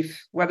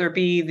grief, whether it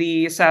be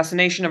the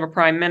assassination of a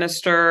prime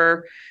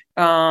minister,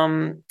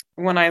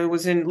 when I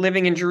was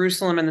living in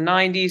Jerusalem in the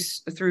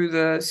 90s through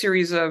the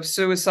series of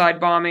suicide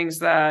bombings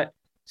that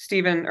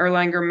Steven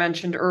Erlanger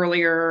mentioned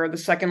earlier, the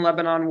Second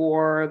Lebanon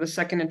War, the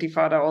Second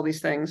Intifada, all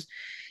these things.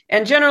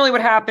 And generally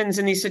what happens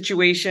in these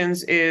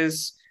situations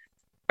is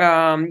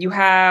you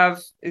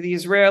have the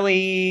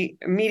Israeli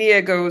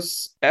media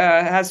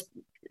has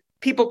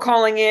people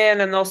calling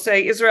in and they'll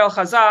say, Israel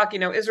Chazak,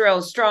 Israel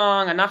is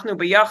strong, Anachnu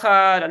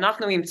b'yachad,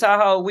 Anachnu im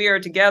tzahal, we are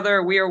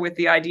together, we are with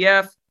the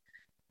IDF.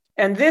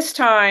 And this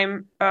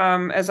time,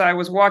 as I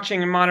was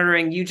watching and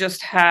monitoring, you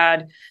just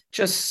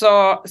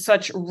saw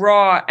such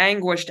raw,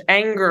 anguished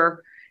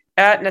anger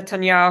at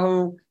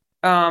Netanyahu,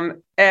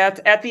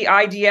 at the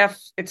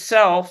IDF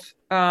itself.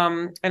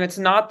 And it's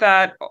not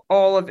that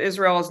all of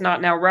Israel is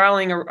not now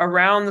rallying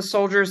around the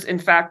soldiers, in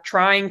fact,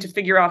 trying to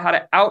figure out how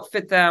to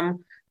outfit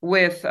them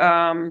with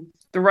the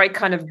right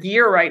kind of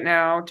gear right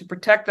now to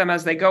protect them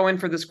as they go in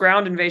for this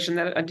ground invasion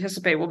that I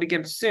anticipate will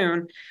begin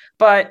soon.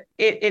 But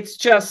it's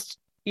just,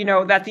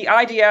 that the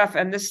IDF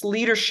and this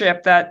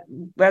leadership that,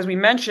 as we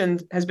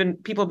mentioned,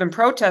 people have been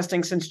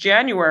protesting since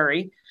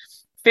January,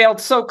 failed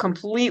so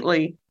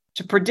completely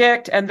to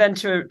predict and then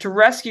to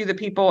rescue the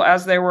people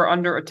as they were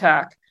under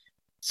attack.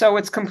 So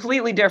it's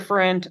completely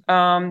different.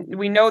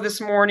 We know this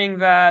morning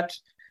that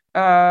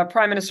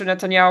Prime Minister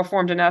Netanyahu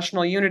formed a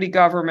national unity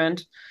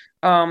government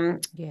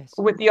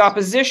with the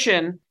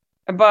opposition.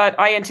 But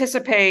I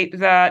anticipate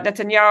that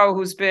Netanyahu,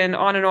 who's been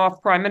on and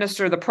off prime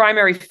minister, the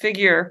primary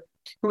figure,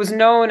 who was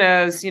known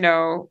as,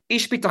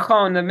 Ish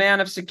Bitachon, the man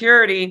of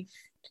security,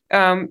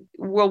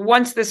 will,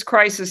 once this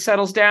crisis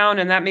settles down,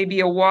 and that may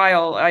be a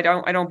while, I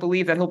don't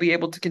believe that he'll be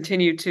able to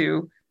continue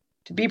to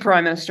be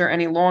prime minister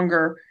any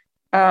longer.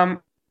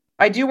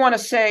 I do want to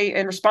say,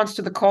 in response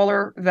to the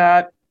caller,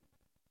 that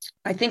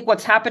I think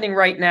what's happening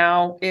right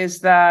now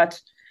is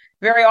that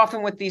very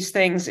often with these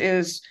things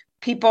is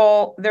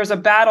there's a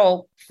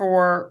battle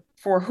for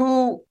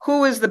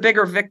who is the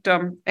bigger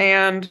victim.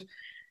 And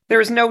there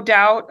is no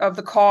doubt of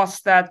the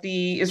cost that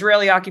the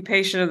Israeli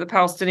occupation of the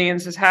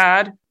Palestinians has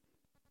had,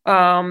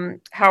 how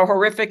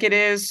horrific it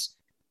is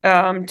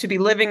to be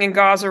living in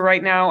Gaza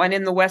right now and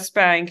in the West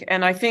Bank.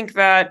 And I think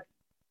that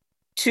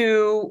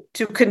to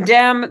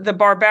condemn the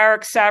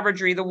barbaric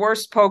savagery, the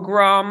worst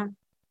pogrom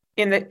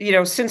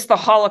since the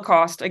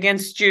Holocaust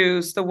against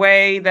Jews, the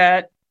way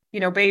that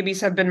babies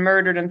have been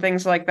murdered and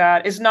things like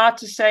that, is not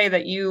to say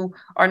that you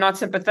are not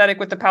sympathetic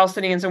with the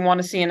Palestinians and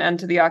want to see an end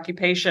to the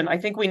occupation. I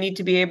think we need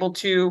to be able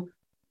to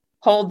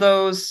hold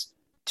those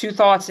two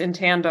thoughts in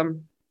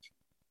tandem.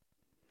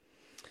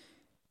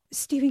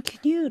 Steven, can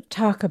you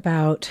talk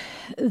about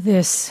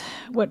this,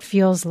 what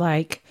feels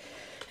like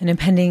an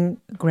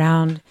impending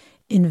ground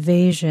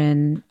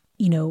invasion?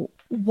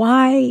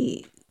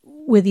 Why,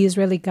 with the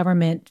Israeli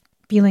government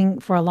feeling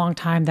for a long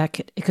time that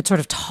it could sort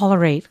of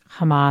tolerate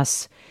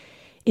Hamas,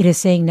 it is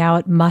saying now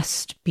it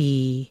must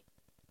be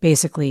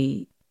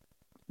basically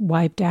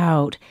wiped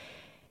out.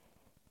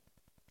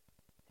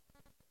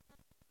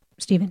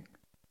 Steven?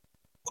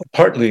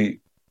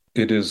 Partly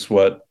it is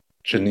what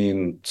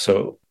Janine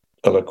so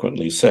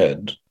eloquently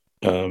said.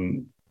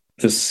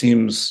 This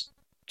seems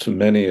to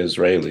many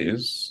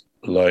Israelis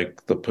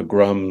like the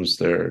pogroms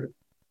their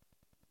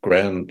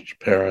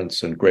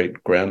grandparents and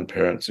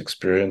great-grandparents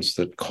experienced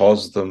that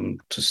caused them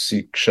to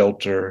seek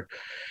shelter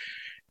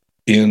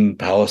in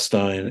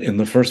Palestine in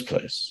the first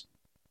place.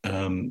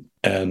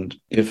 And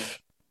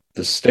if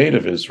the state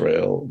of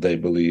Israel, they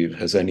believe,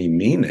 has any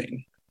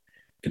meaning,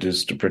 it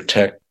is to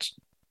protect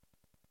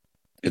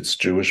its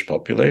Jewish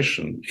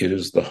population. It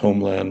is the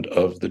homeland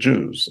of the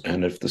Jews.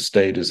 And if the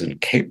state is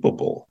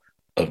incapable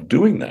of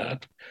doing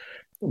that,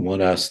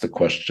 one asks the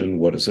question,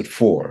 what is it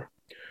for?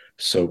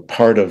 So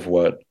part of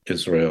what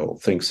Israel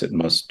thinks it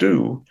must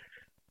do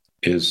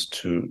is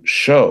to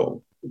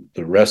show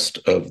the rest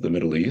of the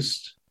Middle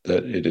East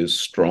that it is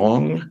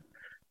strong,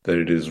 that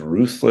it is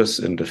ruthless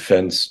in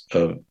defense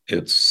of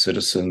its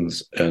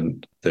citizens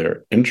and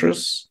their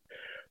interests,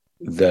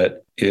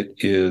 that it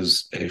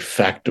is a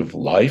fact of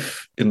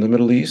life in the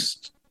Middle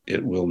East.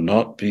 It will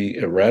not be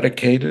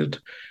eradicated,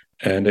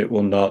 and it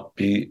will not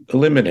be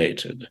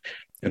eliminated.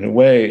 In a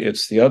way,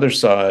 it's the other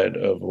side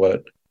of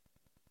what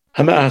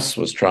Hamas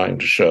was trying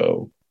to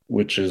show,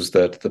 which is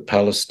that the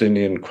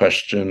Palestinian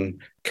question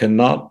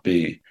cannot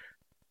be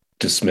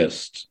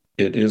dismissed.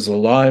 It is a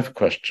live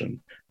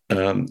question.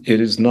 It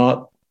is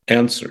not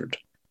answered,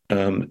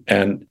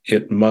 and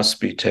it must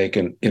be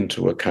taken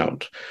into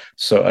account.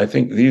 So I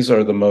think these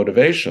are the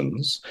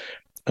motivations.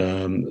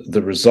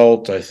 The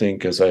result, I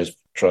think, as I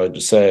tried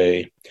to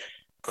say,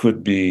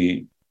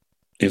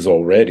 is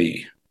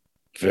already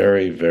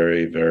very,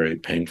 very, very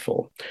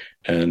painful.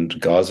 And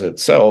Gaza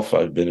itself,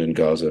 I've been in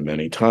Gaza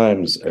many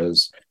times,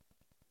 as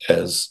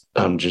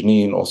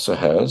Janine also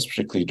has,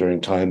 particularly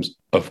during times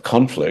of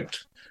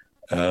conflict.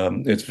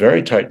 It's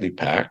very tightly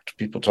packed.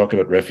 People talk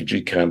about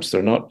refugee camps.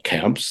 They're not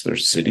camps, they're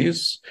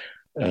cities.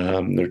 There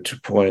are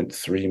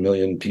 2.3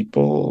 million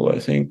people, I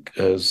think,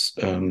 as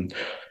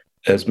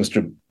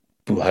Mr.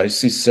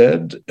 Buhaissy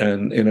said,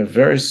 and in a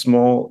very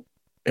small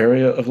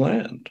area of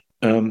land.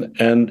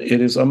 And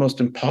it is almost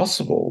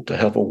impossible to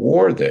have a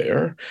war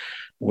there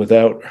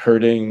without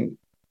hurting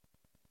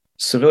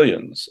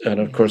civilians. And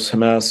of course,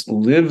 Hamas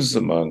lives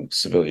among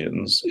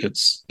civilians.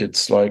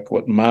 It's like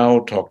what Mao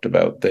talked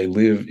about. They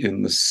live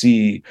in the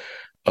sea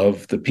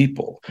of the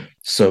people.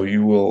 So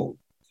the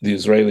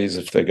Israelis,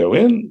 if they go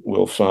in,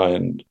 will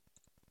find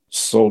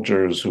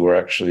soldiers who are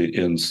actually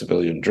in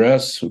civilian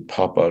dress, who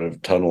pop out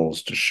of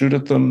tunnels to shoot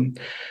at them.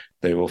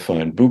 They will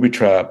find booby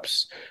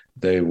traps.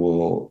 They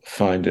will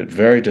find it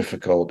very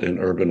difficult in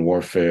urban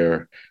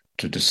warfare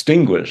to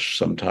distinguish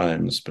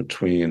sometimes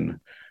between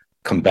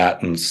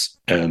combatants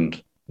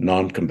and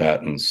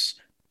non-combatants.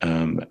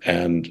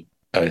 And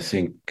I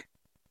think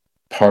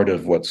part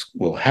of what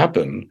will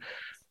happen,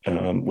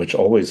 which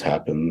always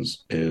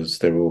happens, is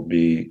there will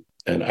be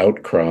an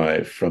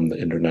outcry from the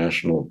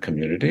international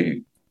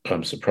community.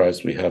 I'm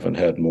surprised we haven't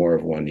had more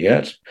of one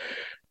yet,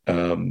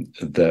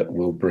 that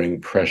will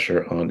bring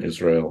pressure on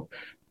Israel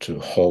to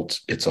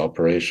halt its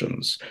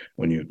operations.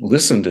 When you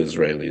listen to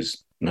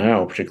Israelis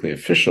now, particularly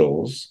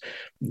officials,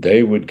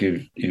 they would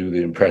give you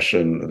the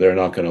impression they're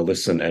not going to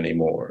listen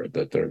anymore,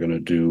 that they're going to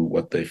do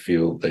what they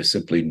feel they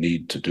simply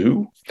need to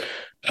do.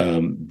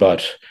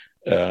 But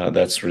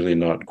that's really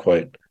not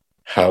quite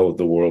how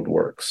the world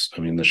works.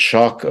 I mean, the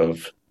shock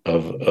of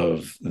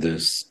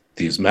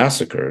these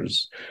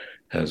massacres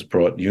has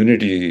brought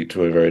unity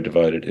to a very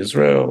divided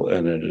Israel,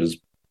 and it has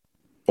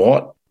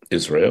bought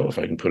Israel, if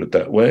I can put it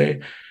that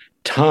way,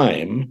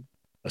 time,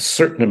 a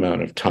certain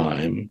amount of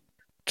time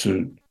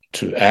to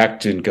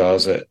act in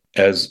Gaza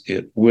as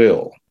it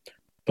will.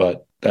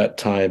 But that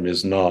time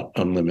is not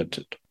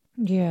unlimited.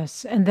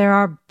 Yes, and there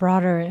are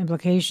broader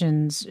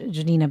implications,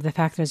 Janine, of the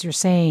fact that, as you're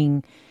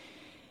saying,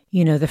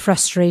 the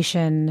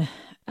frustration,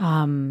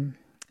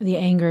 the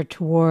anger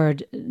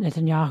toward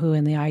Netanyahu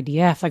and the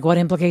IDF. Like, what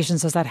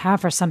implications does that have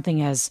for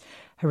something as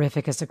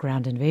horrific as a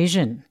ground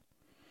invasion?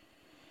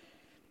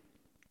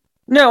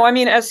 No, I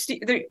mean,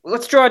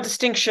 let's draw a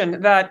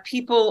distinction that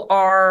people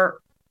are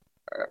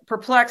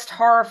perplexed,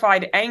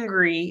 horrified,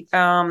 angry,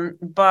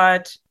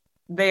 but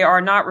they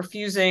are not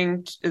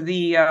refusing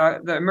the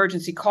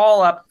emergency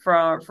call up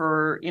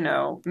for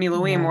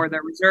Miluim or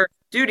the reserve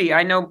duty.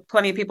 I know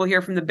plenty of people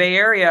here from the Bay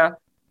Area,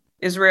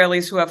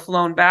 Israelis who have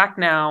flown back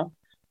now,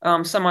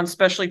 some on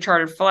specially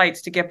chartered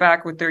flights to get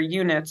back with their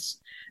units.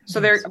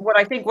 So yes.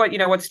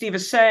 What Steve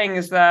is saying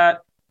is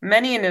that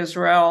many in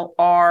Israel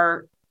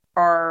are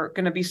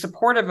going to be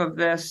supportive of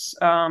this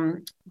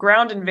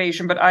ground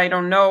invasion, but I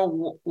don't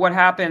know what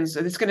happens.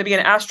 It's going to be an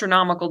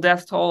astronomical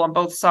death toll on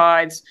both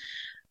sides.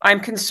 I'm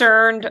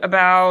concerned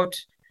about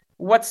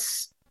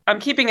I'm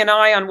keeping an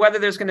eye on whether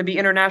there's going to be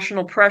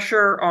international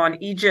pressure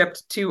on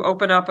Egypt to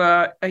open up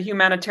a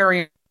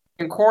humanitarian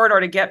corridor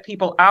to get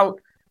people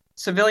out,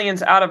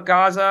 civilians out of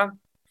Gaza.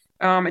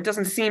 It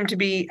doesn't seem to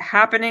be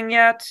happening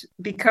yet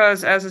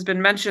because, as has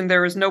been mentioned,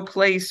 there is no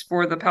place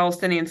for the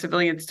Palestinian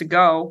civilians to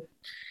go.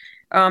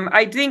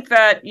 I think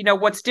that,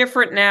 what's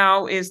different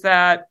now is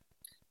that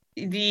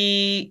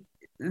the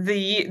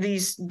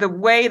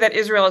way that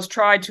Israel has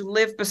tried to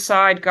live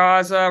beside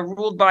Gaza,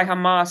 ruled by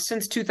Hamas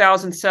since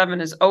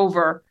 2007, is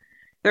over.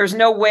 There's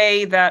no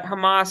way that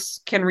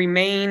Hamas can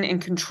remain in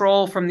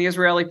control from the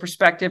Israeli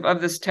perspective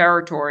of this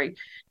territory.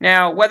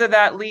 Now, whether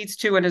that leads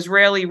to an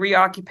Israeli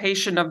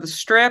reoccupation of the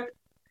Strip,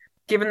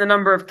 given the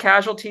number of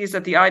casualties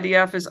that the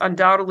IDF is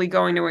undoubtedly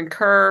going to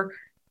incur,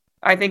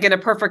 I think in a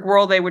perfect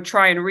world, they would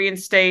try and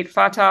reinstate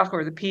Fatah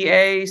or the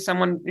PA,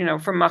 someone,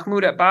 from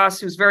Mahmoud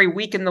Abbas, who's very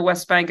weak in the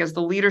West Bank as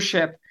the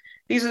leadership.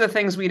 These are the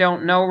things we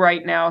don't know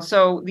right now.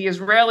 So the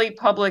Israeli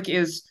public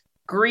is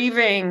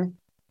grieving,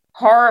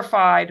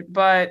 horrified,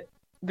 but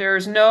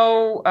there's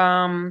no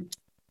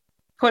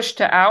push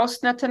to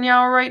oust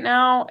Netanyahu right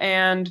now,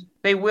 and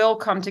they will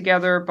come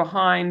together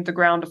behind the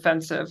ground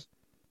offensive.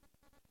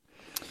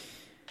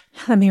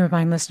 Let me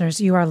remind listeners,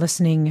 you are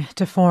listening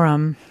to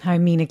Forum.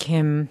 I'm Mina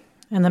Kim.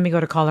 And let me go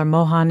to caller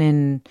Mohan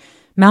in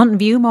Mountain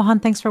View. Mohan,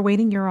 thanks for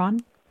waiting. You're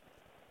on.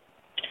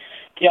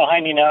 Yeah,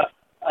 hi, Nina.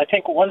 I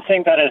think one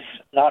thing that is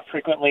not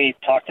frequently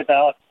talked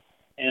about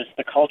is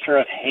the culture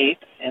of hate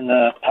in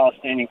the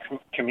Palestinian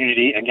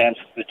community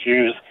against the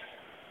Jews.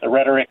 The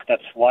rhetoric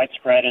that's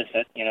widespread is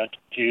that,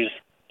 Jews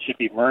should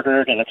be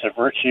murdered and it's a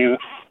virtue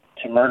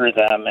to murder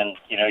them and,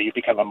 you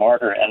become a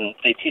martyr. And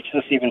they teach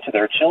this even to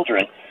their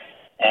children.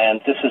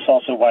 And this is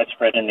also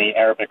widespread in the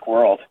Arabic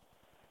world.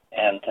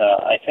 And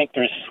I think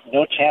there's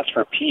no chance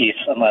for peace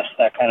unless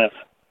that kind of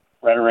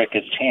rhetoric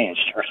is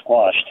changed or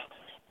squashed.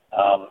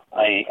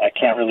 I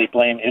can't really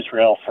blame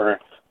Israel for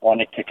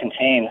wanting to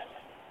contain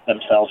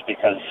themselves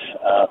because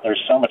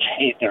there's so much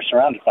hate. They're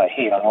surrounded by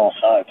hate on all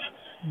sides.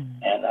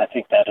 And I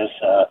think that's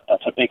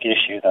a big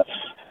issue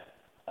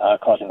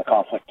that's causing the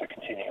conflict to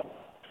continue.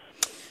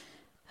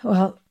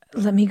 Well,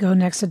 let me go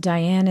next to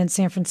Diane in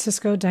San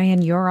Francisco.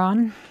 Diane, you're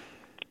on.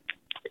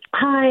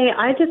 Hi,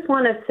 I just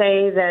want to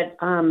say that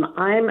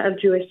I'm of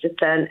Jewish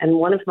descent, and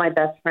one of my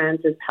best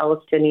friends is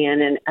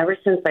Palestinian. And ever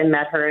since I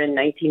met her in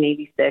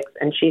 1986,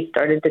 and she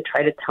started to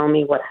try to tell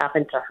me what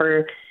happened to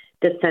her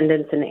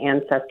descendants and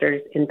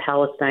ancestors in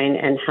Palestine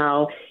and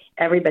how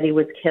everybody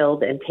was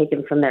killed and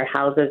taken from their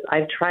houses.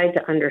 I've tried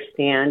to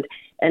understand,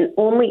 and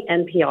only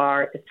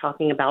NPR is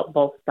talking about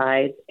both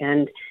sides.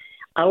 And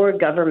our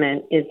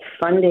government is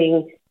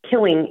funding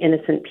killing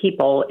innocent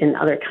people in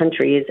other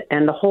countries,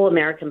 and the whole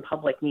American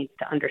public needs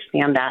to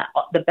understand that.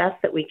 The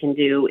best that we can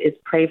do is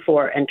pray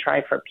for and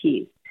try for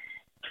peace.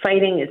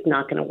 Fighting is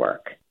not going to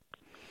work.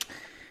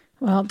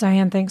 Well,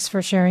 Diane, thanks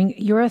for sharing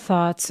your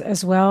thoughts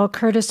as well.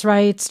 Curtis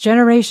writes,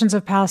 generations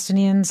of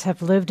Palestinians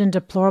have lived in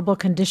deplorable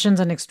conditions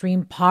and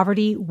extreme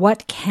poverty.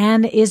 What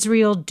can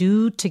Israel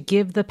do to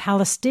give the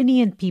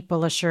Palestinian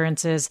people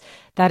assurances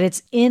that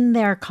it's in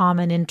their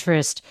common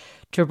interest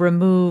to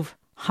remove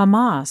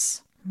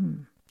Hamas?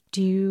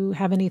 Do you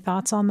have any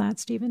thoughts on that,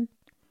 Steven?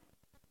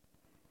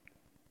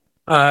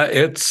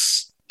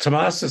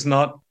 Hamas is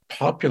not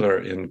popular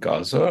in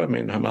Gaza. I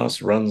mean,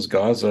 Hamas runs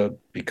Gaza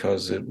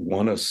because it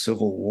won a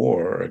civil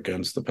war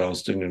against the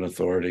Palestinian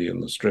Authority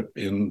in the Strip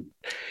in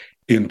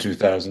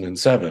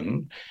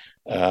 2007.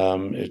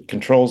 It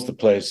controls the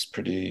place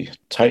pretty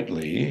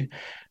tightly.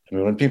 I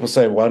mean, when people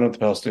say, why don't the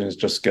Palestinians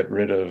just get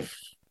rid of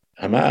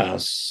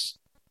Hamas?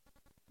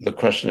 The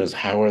question is,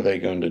 how are they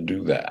going to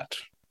do that?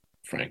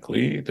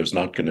 Frankly, there's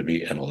not going to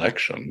be an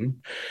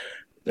election.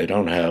 They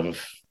don't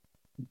have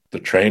the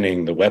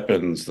training, the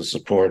weapons, the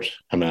support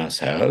Hamas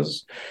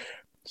has.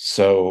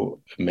 So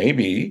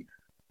maybe,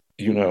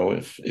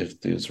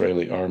 if the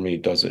Israeli army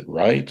does it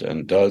right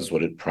and does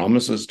what it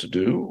promises to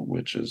do,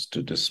 which is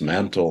to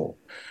dismantle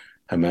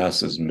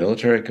Hamas's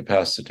military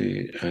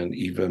capacity and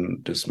even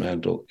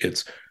dismantle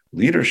its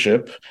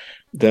leadership,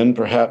 then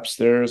perhaps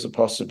there is a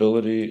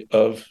possibility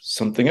of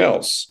something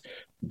else.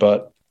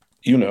 But,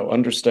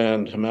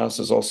 understand Hamas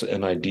is also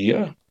an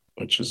idea,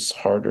 which is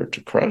harder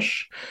to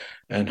crush.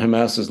 And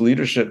Hamas's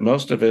leadership,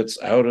 most of it's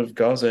out of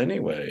Gaza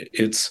anyway.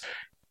 It's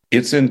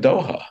in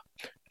Doha.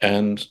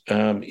 And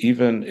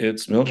even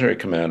its military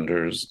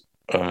commanders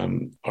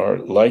are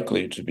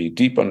likely to be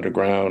deep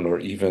underground or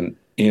even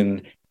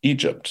in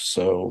Egypt.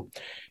 So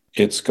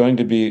it's going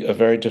to be a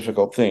very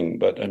difficult thing.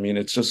 But I mean,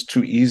 it's just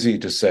too easy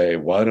to say,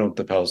 why don't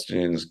the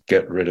Palestinians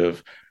get rid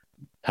of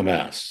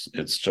Hamas?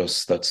 It's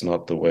just, that's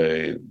not the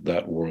way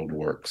that world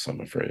works,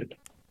 I'm afraid.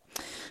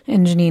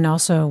 And Janine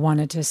also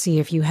wanted to see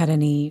if you had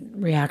any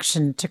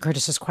reaction to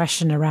Curtis's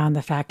question around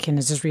the fact, can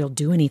Israel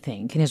do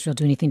anything? Can Israel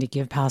do anything to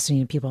give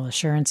Palestinian people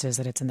assurances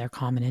that it's in their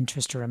common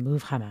interest to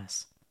remove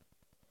Hamas?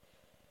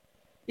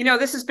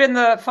 This has been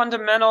the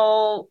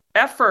fundamental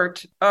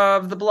effort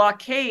of the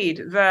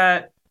blockade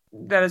that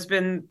has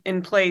been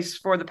in place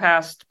for the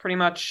past, pretty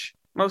much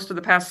most of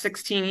the past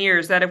 16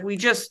 years, that if we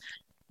just,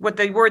 what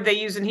the word they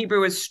use in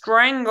Hebrew is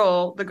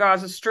strangle the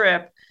Gaza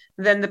Strip,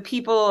 then the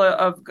people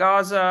of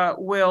Gaza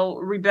will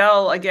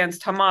rebel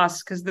against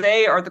Hamas because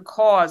they are the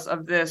cause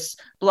of this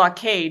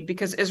blockade,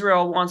 because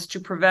Israel wants to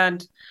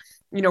prevent,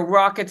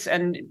 rockets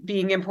and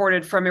being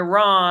imported from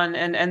Iran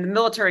and the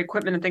military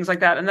equipment and things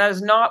like that. And that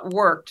has not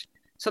worked.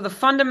 So the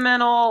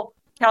fundamental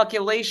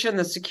calculation,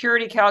 the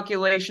security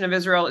calculation of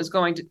Israel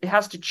it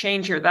has to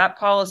change here. That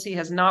policy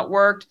has not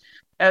worked.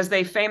 As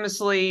they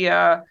famously,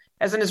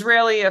 as an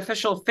Israeli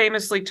official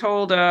famously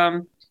told,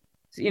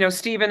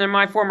 Steven and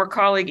my former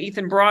colleague,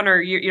 Ethan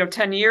Bronner,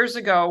 10 years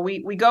ago,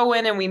 we go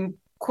in and we,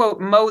 quote,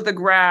 mow the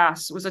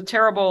grass. It was a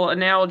terrible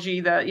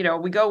analogy that,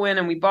 we go in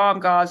and we bomb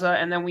Gaza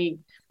and then we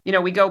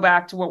go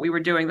back to what we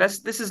were doing.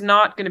 This is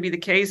not going to be the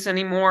case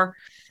anymore.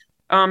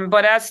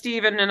 But as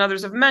Steven and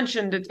others have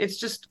mentioned,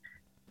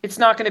 it's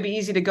not going to be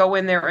easy to go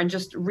in there and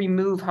just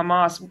remove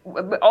Hamas,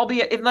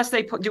 albeit unless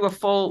they do a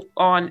full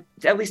on,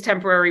 at least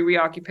temporary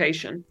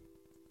reoccupation.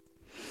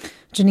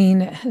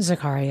 Janine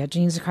Zacharia.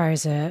 Janine Zacharia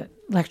is a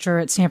lecturer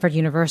at Stanford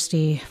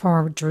University,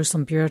 former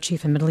Jerusalem bureau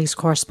chief and Middle East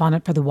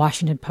correspondent for the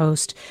Washington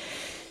Post.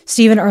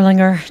 Steven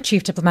Erlanger,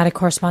 chief diplomatic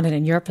correspondent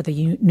in Europe for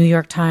the New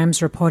York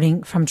Times,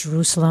 reporting from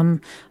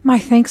Jerusalem. My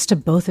thanks to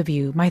both of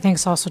you. My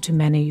thanks also to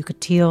Manny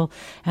Yekutiel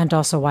and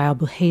also Wael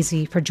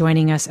Buhaissy for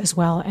joining us as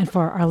well, and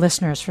for our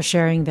listeners for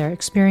sharing their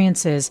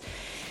experiences.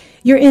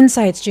 Your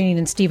insights, Janine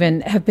and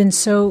Steven, have been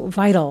so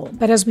vital.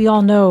 But as we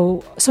all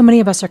know, so many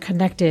of us are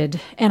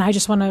connected, and I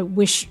just want to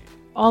wish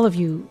all of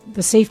you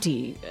the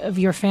safety of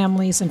your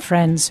families and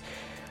friends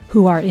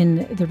who are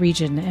in the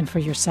region, and for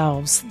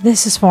yourselves.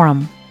 This is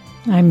Forum.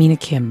 I'm Mina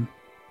Kim.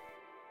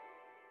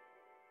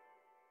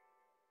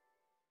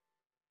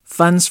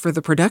 Funds for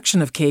the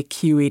production of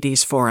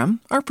KQED's Forum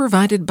are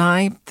provided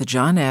by the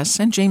John S.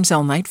 and James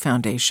L. Knight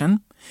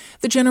Foundation,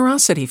 the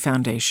Generosity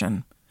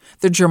Foundation,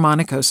 the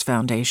Germanicos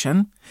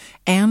Foundation,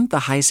 and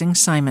the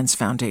Heising-Simons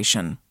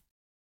Foundation.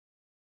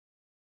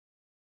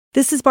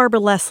 This is Barbara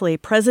Leslie,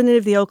 President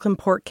of the Oakland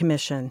Port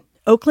Commission.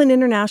 Oakland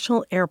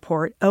International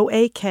Airport,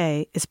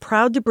 OAK, is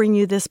proud to bring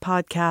you this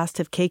podcast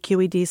of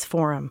KQED's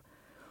Forum.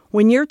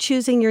 When you're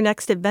choosing your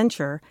next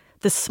adventure,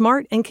 the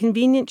smart and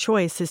convenient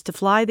choice is to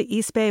fly the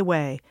East Bay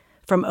Way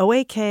from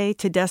OAK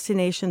to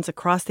destinations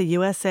across the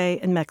USA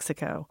and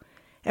Mexico.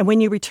 And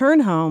when you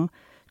return home,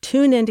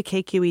 tune in to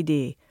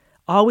KQED,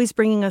 always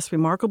bringing us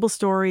remarkable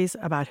stories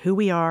about who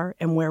we are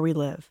and where we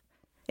live.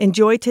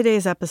 Enjoy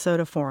today's episode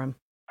of Forum.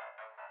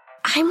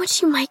 I'm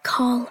what you might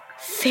call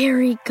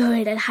very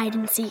good at hide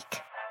and seek.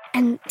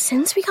 And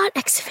since we got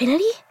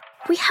Xfinity,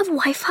 we have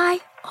Wi-Fi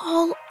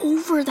all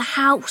over the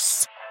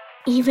house,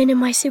 even in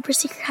my super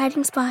secret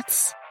hiding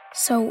spots.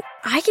 So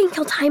I can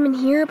kill time in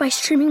here by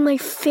streaming my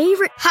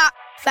favorite... Ha!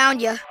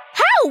 Found you.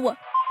 How?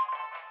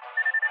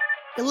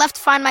 You left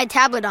Find My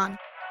tablet on.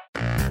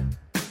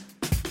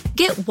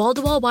 Get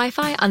wall-to-wall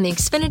Wi-Fi on the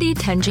Xfinity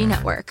 10G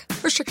network.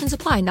 Restrictions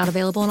apply. Not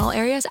available in all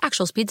areas.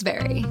 Actual speeds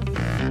vary.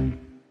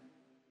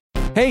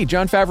 Hey,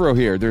 Jon Favreau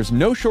here. There's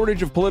no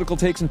shortage of political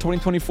takes in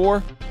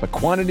 2024, but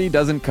quantity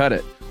doesn't cut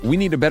it. We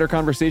need a better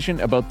conversation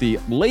about the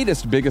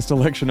latest, biggest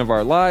election of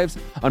our lives.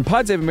 On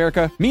Pod Save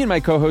America, me and my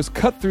co-hosts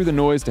cut through the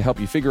noise to help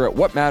you figure out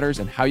what matters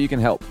and how you can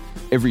help.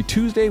 Every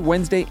Tuesday,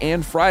 Wednesday,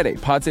 and Friday,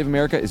 Pod Save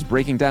America is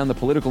breaking down the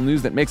political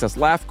news that makes us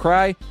laugh,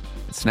 cry,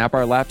 and snap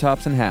our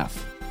laptops in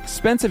half.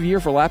 Expensive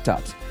year for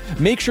laptops.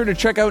 Make sure to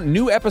check out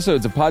new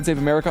episodes of Pod Save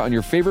America on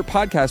your favorite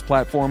podcast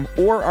platform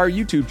or our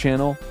YouTube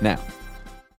channel now.